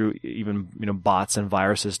through bots and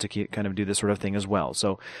viruses to kind of do this sort of thing as well.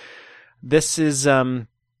 So this is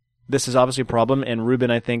obviously a problem, and Rubin,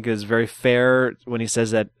 I think, is very fair when he says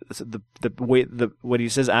that what he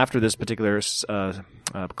says after this particular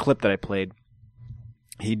clip that I played.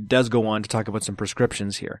 He does go on to talk about some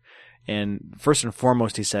prescriptions here, and first and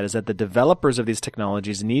foremost, he said, is that the developers of these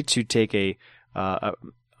technologies need to take a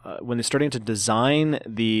when they're starting to design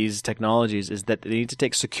these technologies is that they need to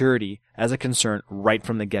take security as a concern right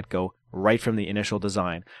from the get-go, right from the initial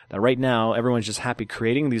design. That right now, everyone's just happy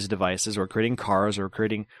creating these devices or creating cars or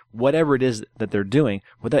creating whatever it is that they're doing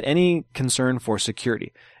without any concern for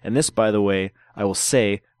security. And this, by the way, I will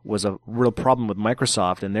say, was a real problem with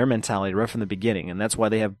Microsoft and their mentality right from the beginning. And that's why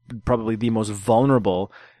they have probably the most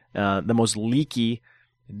vulnerable, the most leaky,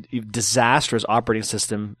 disastrous operating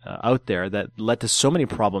system out there that led to so many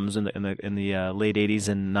problems in the late 80s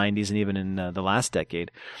and 90s and even in the last decade,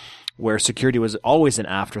 where security was always an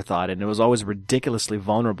afterthought and it was always ridiculously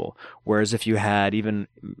vulnerable. Whereas if you had even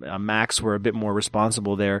Macs were a bit more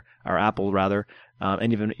responsible there, or Apple rather,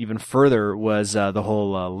 and even further was the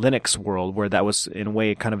whole Linux world, where that was in a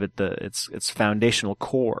way kind of at its foundational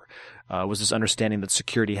core, was this understanding that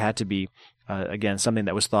security had to be again something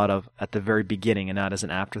that was thought of at the very beginning and not as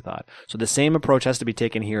an afterthought. So the same approach has to be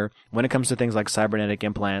taken here when it comes to things like cybernetic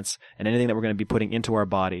implants and anything that we're going to be putting into our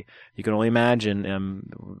body. You can only imagine,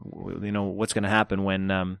 what's going to happen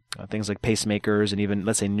when things like pacemakers and even,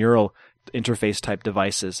 let's say, neural interface type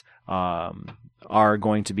devices are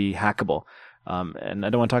going to be hackable. And I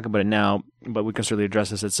don't want to talk about it now, but we can certainly address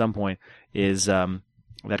this at some point, is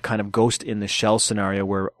that kind of ghost in the shell scenario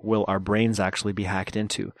where will our brains actually be hacked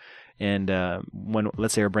into? And when,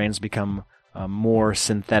 let's say, our brains become more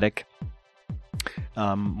synthetic,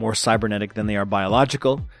 more cybernetic than they are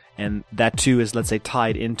biological, and that too is, let's say,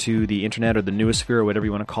 tied into the internet or the noosphere or whatever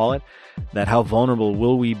you want to call it, that how vulnerable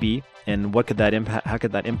will we be? And what could that impact? How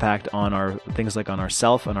could that impact on our things like on our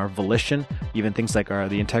self, on our volition, even things like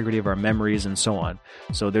the integrity of our memories and so on.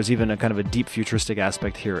 So there's even a kind of a deep futuristic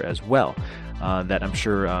aspect here as well that I'm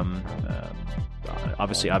sure.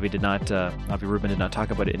 Obviously, Avi Rubin did not talk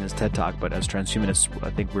about it in his TED Talk, but as transhumanists, I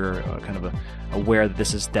think we're kind of aware that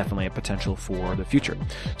this is definitely a potential for the future.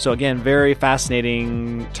 So again, very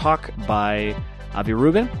fascinating talk by Avi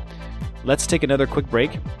Rubin. Let's take another quick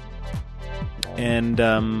break. And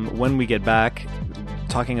when we get back,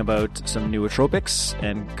 talking about some nootropics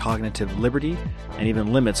and cognitive liberty and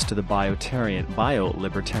even limits to the bio-libertarian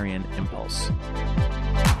impulse.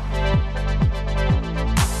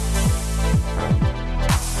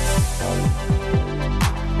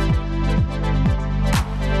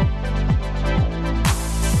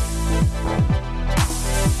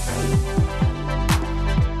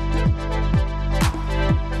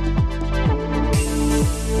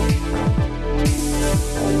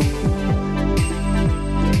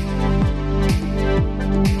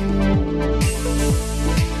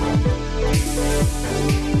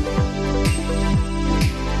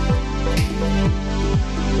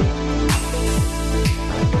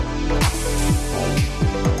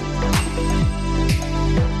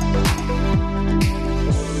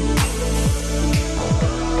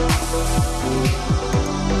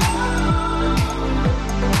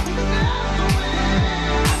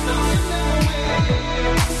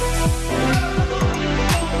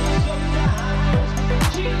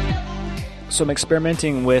 So I'm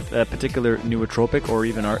experimenting with a particular nootropic, or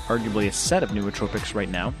even arguably a set of nootropics right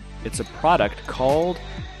now. It's a product called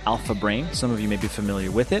Alpha Brain. Some of you may be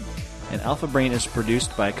familiar with it. And Alpha Brain is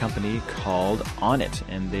produced by a company called Onnit,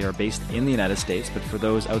 and they are based in the United States. But for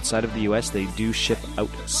those outside of the U.S., they do ship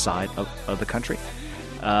outside of the country.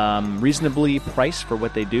 Reasonably priced for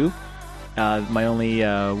what they do. My only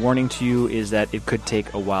warning to you is that it could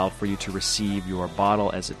take a while for you to receive your bottle,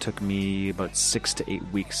 as it took me about 6 to 8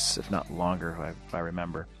 weeks, if not longer, if I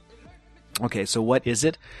remember. Okay, so what is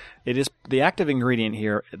it? It is the active ingredient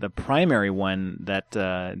here. The primary one that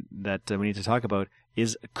we need to talk about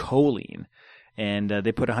is choline, and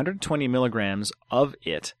they put 120 milligrams of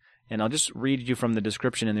it. And I'll just read you from the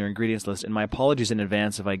description in their ingredients list. And my apologies in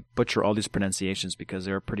advance if I butcher all these pronunciations, because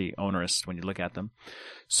they're pretty onerous when you look at them.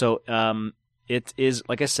 So it is,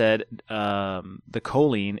 like I said, the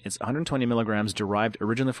choline is 120 milligrams derived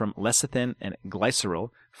originally from lecithin and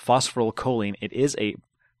glycerol, phosphorylcholine. It is a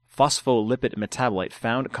phospholipid metabolite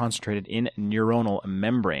found concentrated in neuronal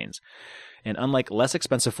membranes. And unlike less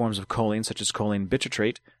expensive forms of choline, such as choline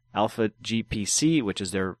bitartrate, alpha GPC, which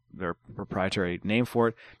is their proprietary name for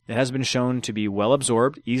it, it has been shown to be well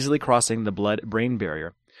absorbed, easily crossing the blood-brain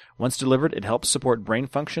barrier. Once delivered, it helps support brain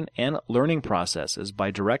function and learning processes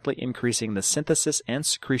by directly increasing the synthesis and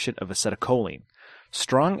secretion of acetylcholine.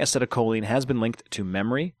 Strong acetylcholine has been linked to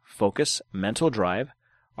memory, focus, mental drive,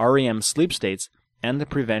 REM sleep states, and the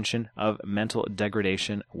prevention of mental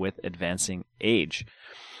degradation with advancing age.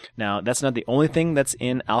 Now, that's not the only thing that's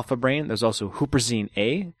in Alpha Brain. There's also huperzine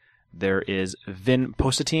A. There is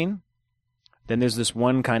vinpocetine. Then there's this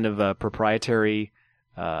one kind of proprietary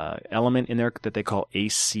element in there that they call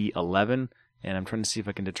AC11. and I'm trying to see if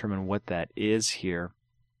I can determine what that is here.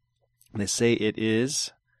 They say it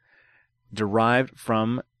is derived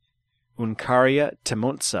from Uncaria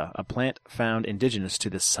temontza, a plant found indigenous to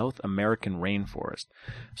the South American rainforest.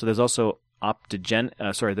 So there's also there's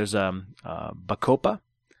bacopa,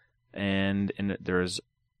 and there's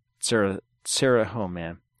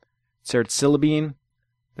ceracilabine,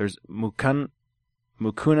 there's mucuna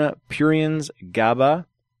pruriens, GABA,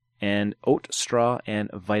 and oat straw, and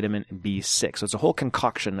vitamin B6. So it's a whole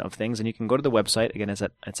concoction of things, and you can go to the website. Again, it's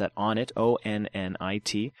at Onnit,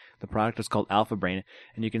 ONNIT. The product is called Alpha Brain,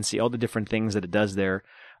 and you can see all the different things that it does there.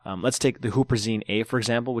 Let's take the huperzine A, for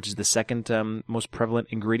example, which is the second most prevalent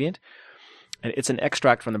ingredient. And it's an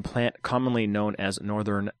extract from the plant commonly known as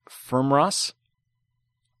northern firmross.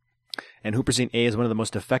 And huperzine A is one of the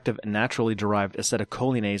most effective naturally derived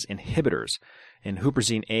acetylcholinease inhibitors. And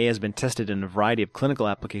huperzine A has been tested in a variety of clinical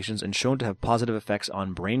applications and shown to have positive effects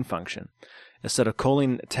on brain function.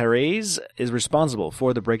 Acetylcholinesterase is responsible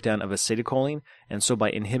for the breakdown of acetylcholine, and so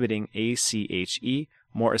by inhibiting ACHE,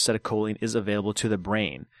 more acetylcholine is available to the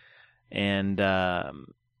brain. And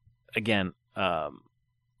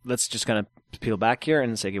let's just kind of peel back here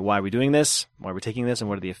and say, okay, why are we doing this? Why are we taking this? And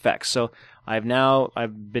what are the effects? So I've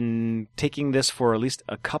been taking this for at least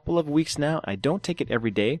a couple of weeks now. I don't take it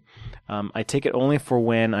every day. I take it only for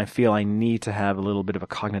when I feel I need to have a little bit of a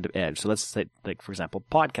cognitive edge. So let's say, like, for example,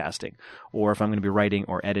 podcasting, or if I'm going to be writing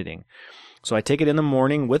or editing. So I take it in the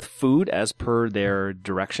morning with food as per their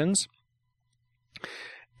directions.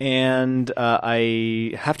 And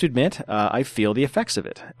I have to admit, I feel the effects of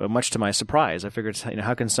it, much to my surprise. I figured,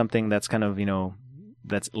 how can something that's kind of,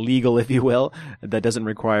 that's legal, if you will, that doesn't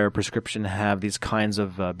require a prescription have these kinds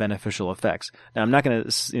of beneficial effects? Now, I'm not going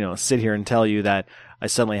to, sit here and tell you that I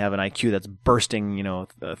suddenly have an IQ that's bursting,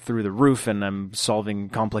 through the roof, and I'm solving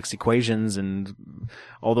complex equations and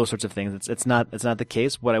all those sorts of things. It's not the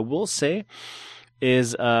case. What I will say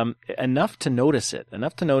is enough to notice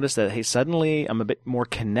that, hey, suddenly I'm a bit more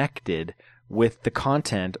connected with the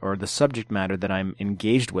content or the subject matter that I'm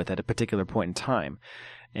engaged with at a particular point in time.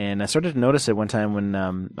 And I started to notice it one time when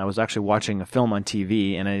I was actually watching a film on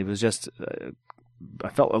TV, and I was just, I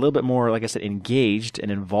felt a little bit more, like I said, engaged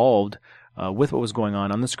and involved with what was going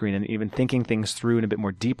on the screen, and even thinking things through in a bit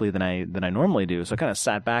more deeply than I normally do. So I kind of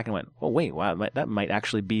sat back and went, oh, wait, wow, that might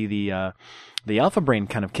actually be the alpha brain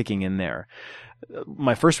kind of kicking in there.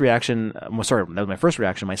 My first reaction, that was my first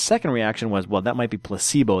reaction. My second reaction was, well, that might be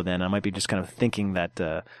placebo then. I might be just kind of thinking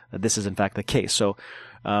that this is in fact the case. So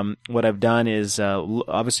what I've done is,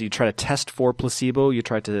 obviously you try to test for placebo. You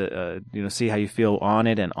try to, see how you feel on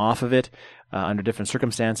it and off of it, under different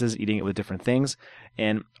circumstances, eating it with different things.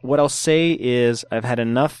 And what I'll say is I've had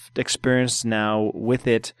enough experience now with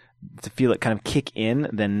it to feel it kind of kick in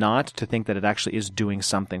than not to think that it actually is doing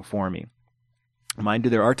something for me. Mind you,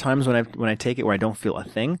 there are times when I take it where I don't feel a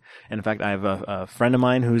thing. And in fact, I have a friend of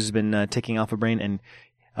mine who's been taking Alpha Brain, and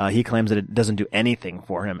he claims that it doesn't do anything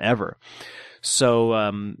for him ever.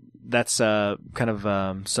 So that's kind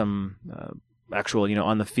of some actual,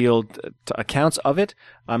 on the field accounts of it.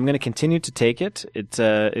 I'm going to continue to take it. It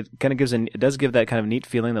kind of it does give that kind of neat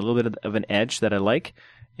feeling, a little bit of an edge that I like.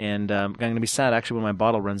 And I'm going to be sad actually when my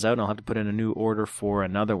bottle runs out, and I'll have to put in a new order for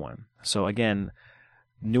another one. So again,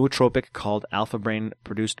 nootropic called Alpha Brain,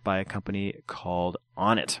 produced by a company called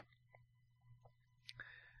Onnit.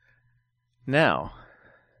 Now,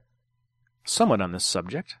 somewhat on this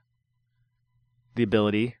subject, the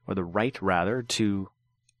ability, or the right rather, to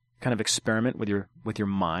kind of experiment with your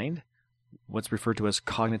mind, what's referred to as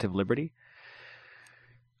cognitive liberty.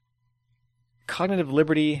 Cognitive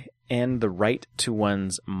liberty and the right to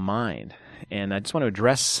one's mind. And I just want to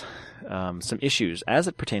address some issues as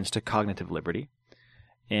it pertains to cognitive liberty.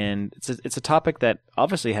 And it's a topic that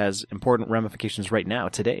obviously has important ramifications right now,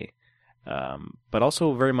 today, but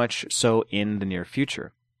also very much so in the near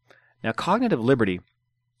future. Now, cognitive liberty,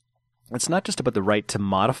 it's not just about the right to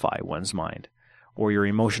modify one's mind or your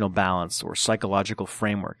emotional balance or psychological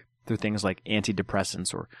framework through things like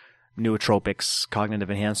antidepressants or nootropics, cognitive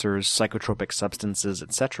enhancers, psychotropic substances,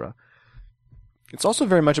 etc. It's also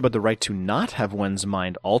very much about the right to not have one's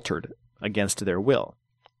mind altered against their will.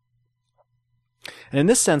 And in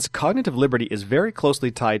this sense, cognitive liberty is very closely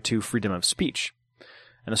tied to freedom of speech.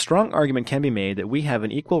 And a strong argument can be made that we have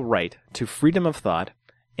an equal right to freedom of thought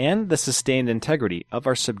and the sustained integrity of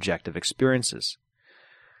our subjective experiences.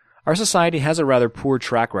 Our society has a rather poor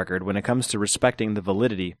track record when it comes to respecting the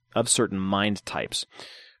validity of certain mind types.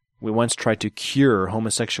 We once tried to cure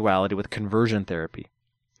homosexuality with conversion therapy.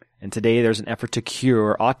 And today there's an effort to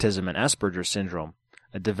cure autism and Asperger's syndrome,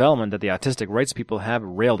 a development that the autistic rights people have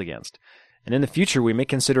railed against. And in the future, we may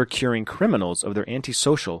consider curing criminals of their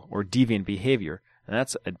antisocial or deviant behavior. And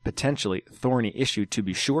that's a potentially thorny issue, to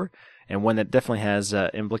be sure, and one that definitely has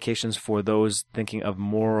implications for those thinking of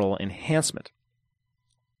moral enhancement.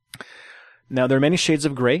 Now, there are many shades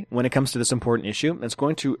of gray when it comes to this important issue. It's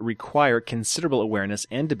going to require considerable awareness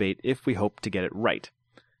and debate if we hope to get it right.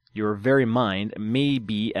 Your very mind may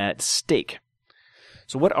be at stake.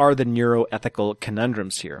 So what are the neuroethical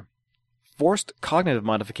conundrums here? Forced cognitive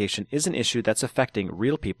modification is an issue that's affecting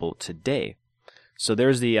real people today. So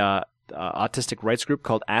there's the autistic rights group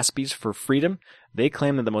called Aspies for Freedom. They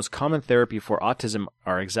claim that the most common therapy for autism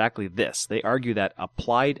are exactly this. They argue that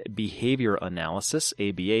applied behavior analysis,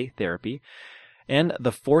 ABA therapy, and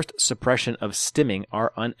the forced suppression of stimming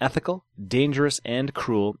are unethical, dangerous, and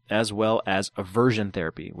cruel, as well as aversion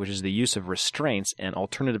therapy, which is the use of restraints and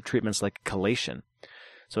alternative treatments like chelation.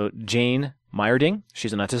 So Jane Meyerding,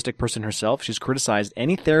 she's an autistic person herself. She's criticized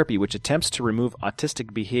any therapy which attempts to remove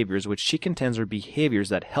autistic behaviors, which she contends are behaviors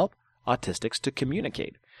that help autistics to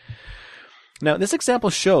communicate. Now, this example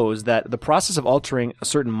shows that the process of altering a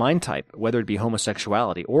certain mind type, whether it be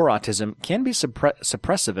homosexuality or autism, can be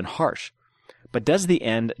suppressive and harsh. But does the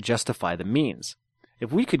end justify the means?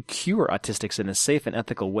 If we could cure autistics in a safe and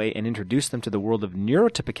ethical way and introduce them to the world of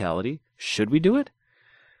neurotypicality, should we do it?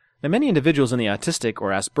 Now, many individuals in the autistic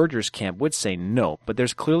or Asperger's camp would say no, but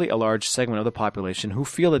there's clearly a large segment of the population who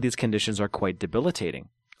feel that these conditions are quite debilitating.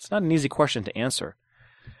 It's not an easy question to answer.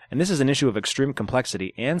 And this is an issue of extreme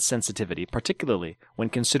complexity and sensitivity, particularly when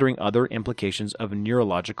considering other implications of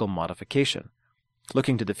neurological modification.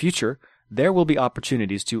 Looking to the future, there will be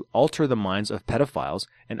opportunities to alter the minds of pedophiles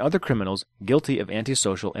and other criminals guilty of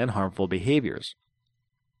antisocial and harmful behaviors.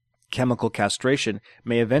 Chemical castration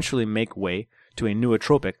may eventually make way to a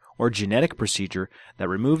nootropic or genetic procedure that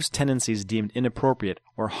removes tendencies deemed inappropriate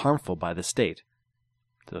or harmful by the state.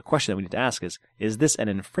 The question that we need to ask is this an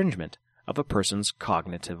infringement of a person's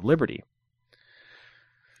cognitive liberty?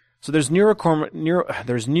 So there's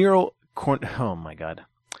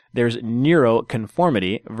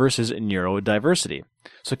neuroconformity versus neurodiversity.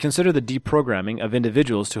 So consider the deprogramming of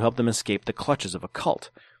individuals to help them escape the clutches of a cult.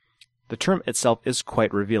 The term itself is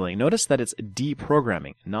quite revealing. Notice that it's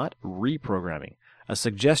deprogramming, not reprogramming, a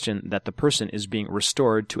suggestion that the person is being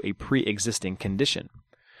restored to a pre-existing condition.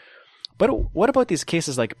 But what about these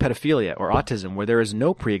cases like pedophilia or autism where there is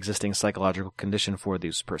no pre-existing psychological condition for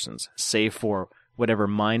these persons, save for whatever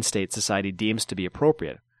mind state society deems to be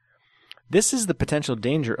appropriate? This is the potential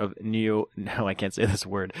danger of This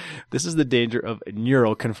is the danger of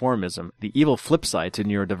neuroconformism, the evil flip side to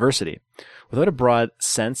neurodiversity. Without a broad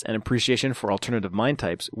sense and appreciation for alternative mind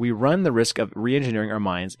types, we run the risk of re-engineering our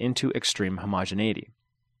minds into extreme homogeneity.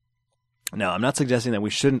 Now, I'm not suggesting that we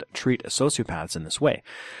shouldn't treat sociopaths in this way.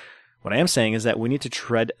 What I am saying is that we need to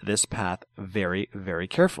tread this path very, very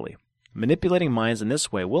carefully. Manipulating minds in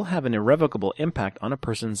this way will have an irrevocable impact on a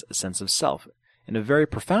person's sense of self. In a very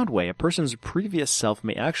profound way, a person's previous self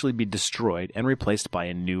may actually be destroyed and replaced by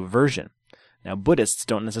a new version. Now, Buddhists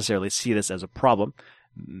don't necessarily see this as a problem.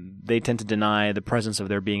 They tend to deny the presence of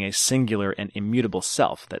there being a singular and immutable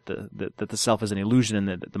self, that the self is an illusion and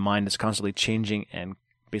that the mind is constantly changing and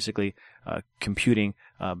basically computing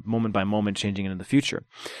moment by moment, changing into the future.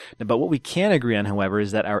 Now, but what we can agree on, however,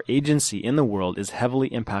 is that our agency in the world is heavily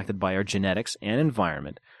impacted by our genetics and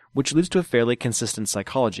environment, which leads to a fairly consistent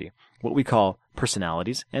psychology, what we call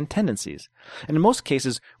personalities and tendencies. And in most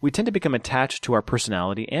cases, we tend to become attached to our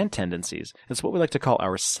personality and tendencies. It's what we like to call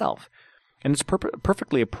our self. And it's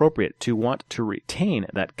perfectly appropriate to want to retain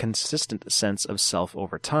that consistent sense of self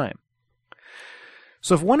over time.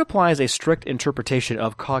 So if one applies a strict interpretation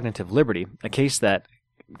of cognitive liberty, a case that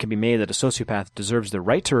can be made that a sociopath deserves the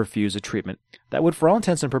right to refuse a treatment, that would for all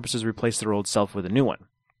intents and purposes replace their old self with a new one.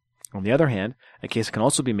 On the other hand, a case can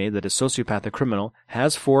also be made that a sociopathic criminal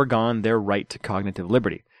has foregone their right to cognitive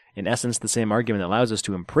liberty. In essence, the same argument that allows us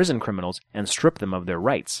to imprison criminals and strip them of their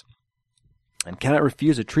rights, and cannot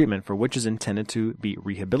refuse a treatment for which is intended to be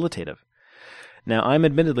rehabilitative. Now, I'm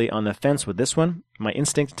admittedly on the fence with this one. My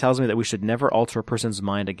instinct tells me that we should never alter a person's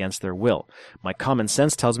mind against their will. My common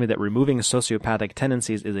sense tells me that removing sociopathic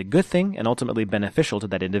tendencies is a good thing and ultimately beneficial to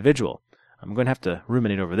that individual. I'm going to have to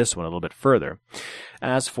ruminate over this one a little bit further.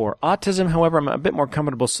 As for autism, however, I'm a bit more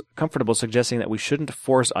comfortable suggesting that we shouldn't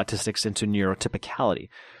force autistics into neurotypicality.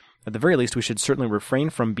 At the very least, we should certainly refrain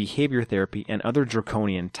from behavior therapy and other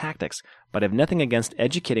draconian tactics, but have nothing against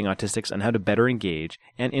educating autistics on how to better engage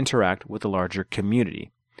and interact with the larger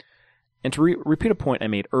community. And to repeat a point I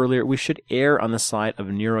made earlier, we should err on the side of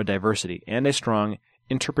neurodiversity and a strong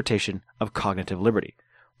interpretation of cognitive liberty.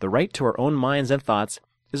 The right to our own minds and thoughts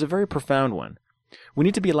is a very profound one. We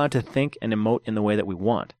need to be allowed to think and emote in the way that we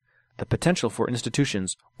want. The potential for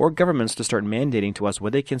institutions or governments to start mandating to us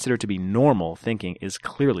what they consider to be normal thinking is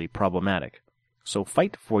clearly problematic. So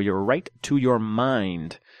fight for your right to your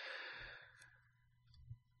mind.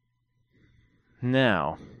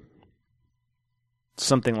 Now,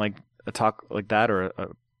 something like a talk like that or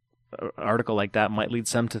an article like that might lead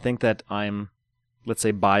some to think that I'm, let's say,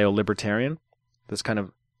 bio-libertarian. This kind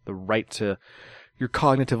of the right to your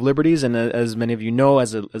cognitive liberties, and as many of you know,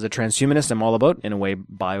 as a transhumanist, I'm all about, in a way,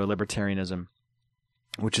 bio-libertarianism,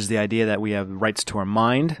 which is the idea that we have rights to our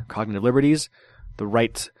mind, cognitive liberties, the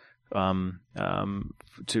right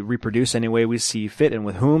to reproduce any way we see fit and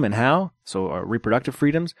with whom and how, so our reproductive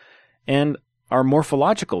freedoms, and our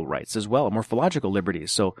morphological rights as well, morphological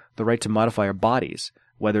liberties, so the right to modify our bodies,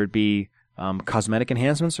 whether it be cosmetic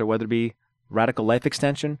enhancements or whether it be radical life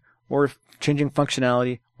extension or changing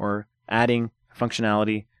functionality or adding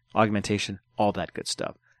functionality, augmentation, all that good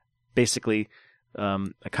stuff. Basically,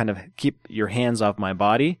 I kind of keep your hands off my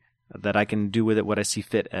body, that I can do with it what I see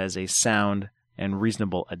fit as a sound and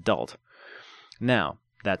reasonable adult. Now,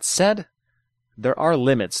 that said, there are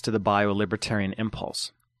limits to the bio-libertarian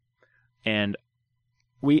impulse. And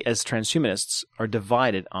we as transhumanists are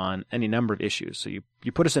divided on any number of issues. So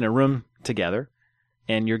you put us in a room together,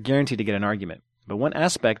 and you're guaranteed to get an argument. But one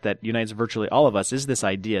aspect that unites virtually all of us is this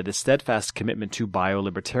idea, this steadfast commitment to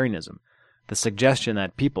bio-libertarianism, the suggestion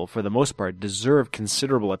that people, for the most part, deserve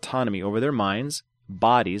considerable autonomy over their minds,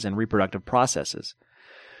 bodies, and reproductive processes.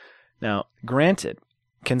 Now, granted,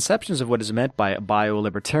 conceptions of what is meant by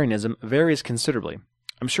bio-libertarianism varies considerably.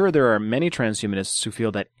 I'm sure there are many transhumanists who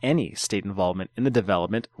feel that any state involvement in the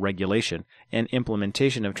development, regulation, and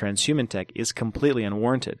implementation of transhuman tech is completely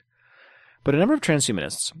unwarranted. But a number of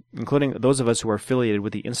transhumanists, including those of us who are affiliated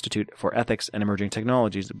with the Institute for Ethics and Emerging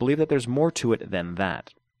Technologies, believe that there's more to it than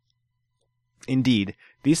that. Indeed,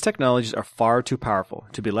 these technologies are far too powerful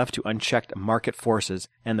to be left to unchecked market forces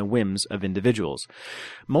and the whims of individuals.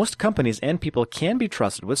 Most companies and people can be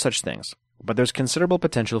trusted with such things, but there's considerable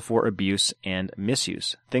potential for abuse and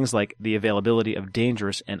misuse. Things like the availability of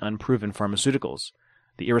dangerous and unproven pharmaceuticals,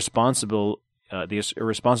 the irresponsible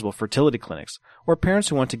fertility clinics, or parents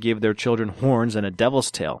who want to give their children horns and a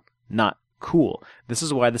devil's tail. Not cool. This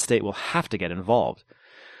is why the state will have to get involved.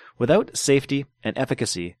 Without safety and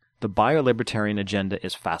efficacy, the bio-libertarian agenda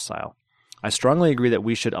is facile. I strongly agree that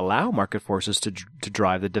we should allow market forces to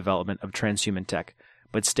drive the development of transhuman tech,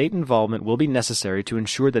 but state involvement will be necessary to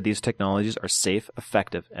ensure that these technologies are safe,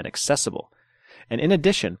 effective, and accessible. And in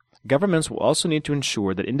addition, governments will also need to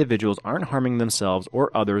ensure that individuals aren't harming themselves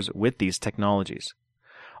or others with these technologies.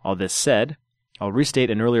 All this said, I'll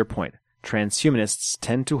restate an earlier point. Transhumanists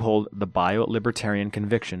tend to hold the bio-libertarian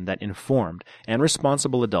conviction that informed and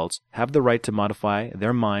responsible adults have the right to modify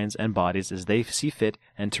their minds and bodies as they see fit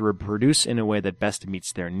and to reproduce in a way that best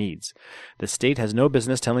meets their needs. The state has no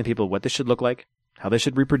business telling people what they should look like, how they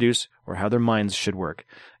should reproduce, or how their minds should work.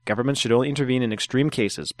 Governments should only intervene in extreme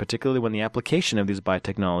cases, particularly when the application of these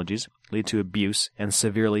biotechnologies lead to abuse and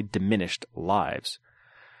severely diminished lives.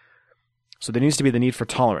 So there needs to be the need for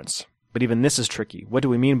tolerance. But even this is tricky. What do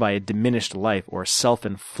we mean by a diminished life or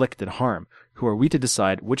self-inflicted harm? Who are we to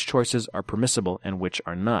decide which choices are permissible and which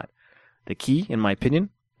are not? The key, in my opinion,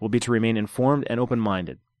 will be to remain informed and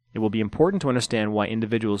open-minded. It will be important to understand why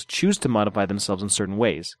individuals choose to modify themselves in certain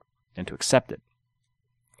ways, and to accept it.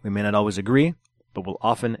 We may not always agree, but will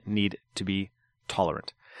often need to be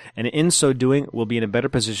tolerant. And in so doing, we'll be in a better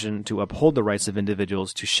position to uphold the rights of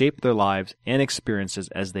individuals to shape their lives and experiences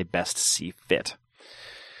as they best see fit.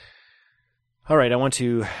 All right, I want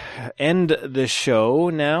to end the show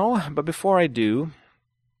now, but before I do,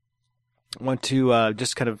 I want to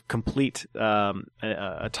just kind of complete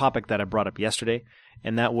a topic that I brought up yesterday,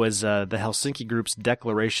 and that was the Helsinki Group's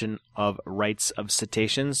Declaration of Rights of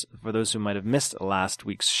Cetaceans. For those who might have missed last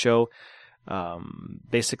week's show,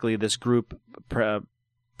 basically this group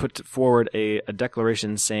put forward a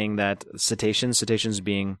declaration saying that cetaceans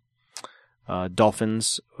being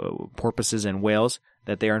dolphins, porpoises, and whales,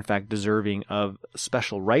 that they are in fact deserving of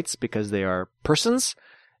special rights because they are persons.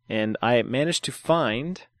 And I managed to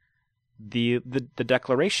find the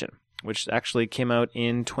declaration, which actually came out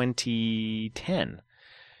in 2010.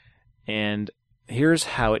 And here's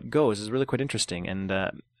how it goes. It's really quite interesting. And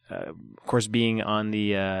of course, being on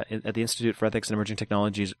the at the Institute for Ethics and Emerging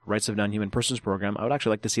Technologies Rights of Non-Human Persons program, I would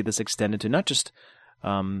actually like to see this extended to not just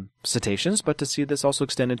cetaceans, but to see this also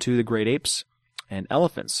extended to the great apes and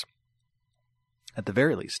elephants, at the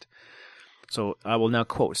very least. So I will now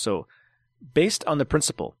quote. So, based on the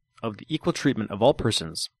principle of the equal treatment of all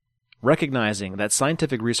persons, recognizing that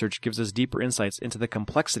scientific research gives us deeper insights into the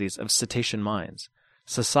complexities of cetacean minds,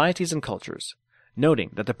 societies, and cultures, noting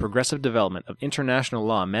that the progressive development of international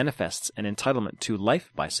law manifests an entitlement to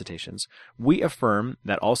life by cetaceans, we affirm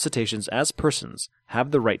that all cetaceans as persons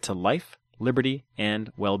have the right to life, liberty,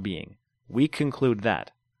 and well-being. We conclude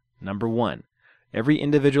that, number 1, every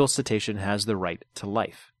individual cetacean has the right to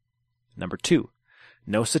life. Number 2,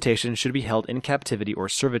 no cetacean should be held in captivity or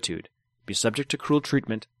servitude, be subject to cruel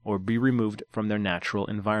treatment, or be removed from their natural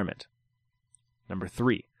environment. Number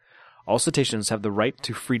 3, all cetaceans have the right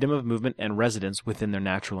to freedom of movement and residence within their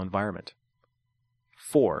natural environment.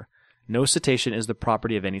 4, no cetacean is the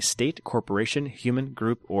property of any state, corporation, human,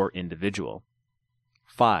 group, or individual.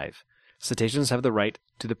 5, cetaceans have the right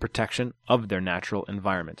to the protection of their natural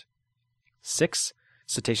environment. 6,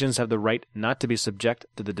 cetaceans have the right not to be subject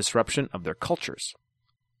to the disruption of their cultures.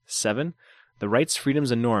 7, the rights,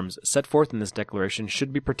 freedoms, and norms set forth in this declaration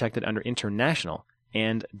should be protected under international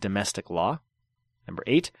and domestic law. Number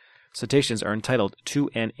 8, cetaceans are entitled to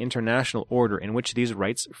an international order in which these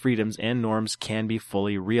rights, freedoms, and norms can be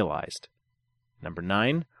fully realized. Number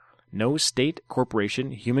 9, no state,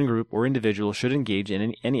 corporation, human group, or individual should engage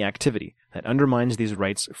in any activity that undermines these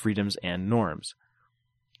rights, freedoms, and norms.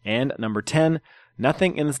 And number 10,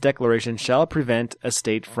 nothing in this declaration shall prevent a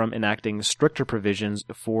state from enacting stricter provisions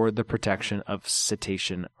for the protection of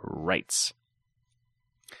cetacean rights.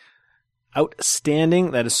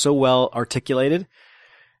 Outstanding. That is so well articulated.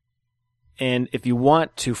 And if you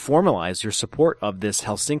want to formalize your support of this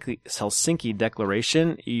Helsinki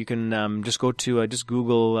Declaration, you can just go to just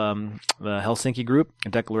Google the Helsinki Group,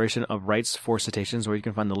 Declaration of Rights for Cetaceans, or you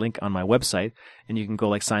can find the link on my website, and you can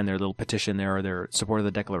go sign their little petition there or their support of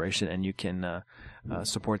the declaration, and you can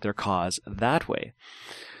support their cause that way.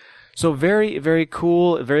 So very, very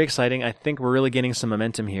cool, very exciting. I think we're really getting some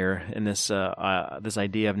momentum here in this this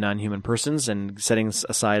idea of non-human persons and setting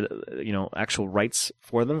aside, actual rights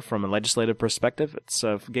for them from a legislative perspective. It's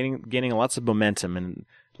gaining lots of momentum, and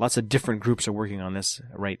lots of different groups are working on this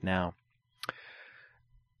right now.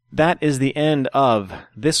 That is the end of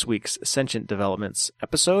this week's Sentient Developments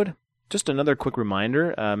episode. Just another quick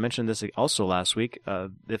reminder, I mentioned this also last week.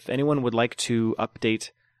 If anyone would like to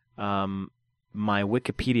update my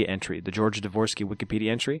Wikipedia entry, the George Dvorsky Wikipedia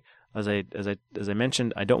entry. As I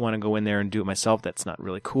mentioned, I don't want to go in there and do it myself. That's not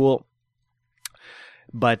really cool.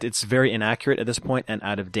 But it's very inaccurate at this point and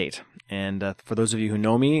out of date. And for those of you who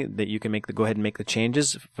know me, that you can go ahead and make the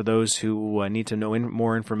changes. For those who need to know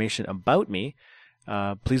more information about me,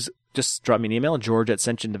 please just drop me an email,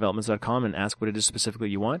 george@sentientdevelopments.com, and ask what it is specifically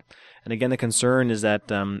you want. And again, the concern is that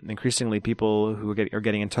increasingly people who are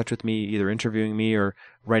getting in touch with me, either interviewing me or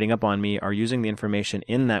writing up on me, are using the information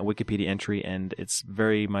in that Wikipedia entry, and it's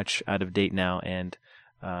very much out of date now and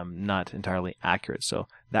not entirely accurate. So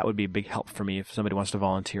that would be a big help for me if somebody wants to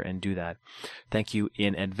volunteer and do that. Thank you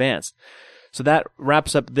in advance. So that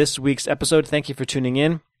wraps up this week's episode. Thank you for tuning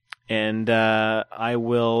in. And I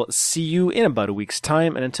will see you in about a week's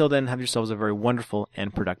time. And until then, have yourselves a very wonderful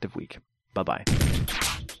and productive week. Bye-bye.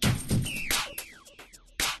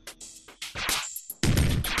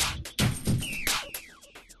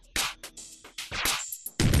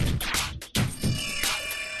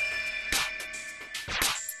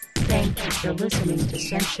 Thank you for listening to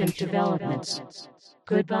Sentient Developments.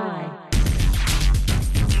 Goodbye.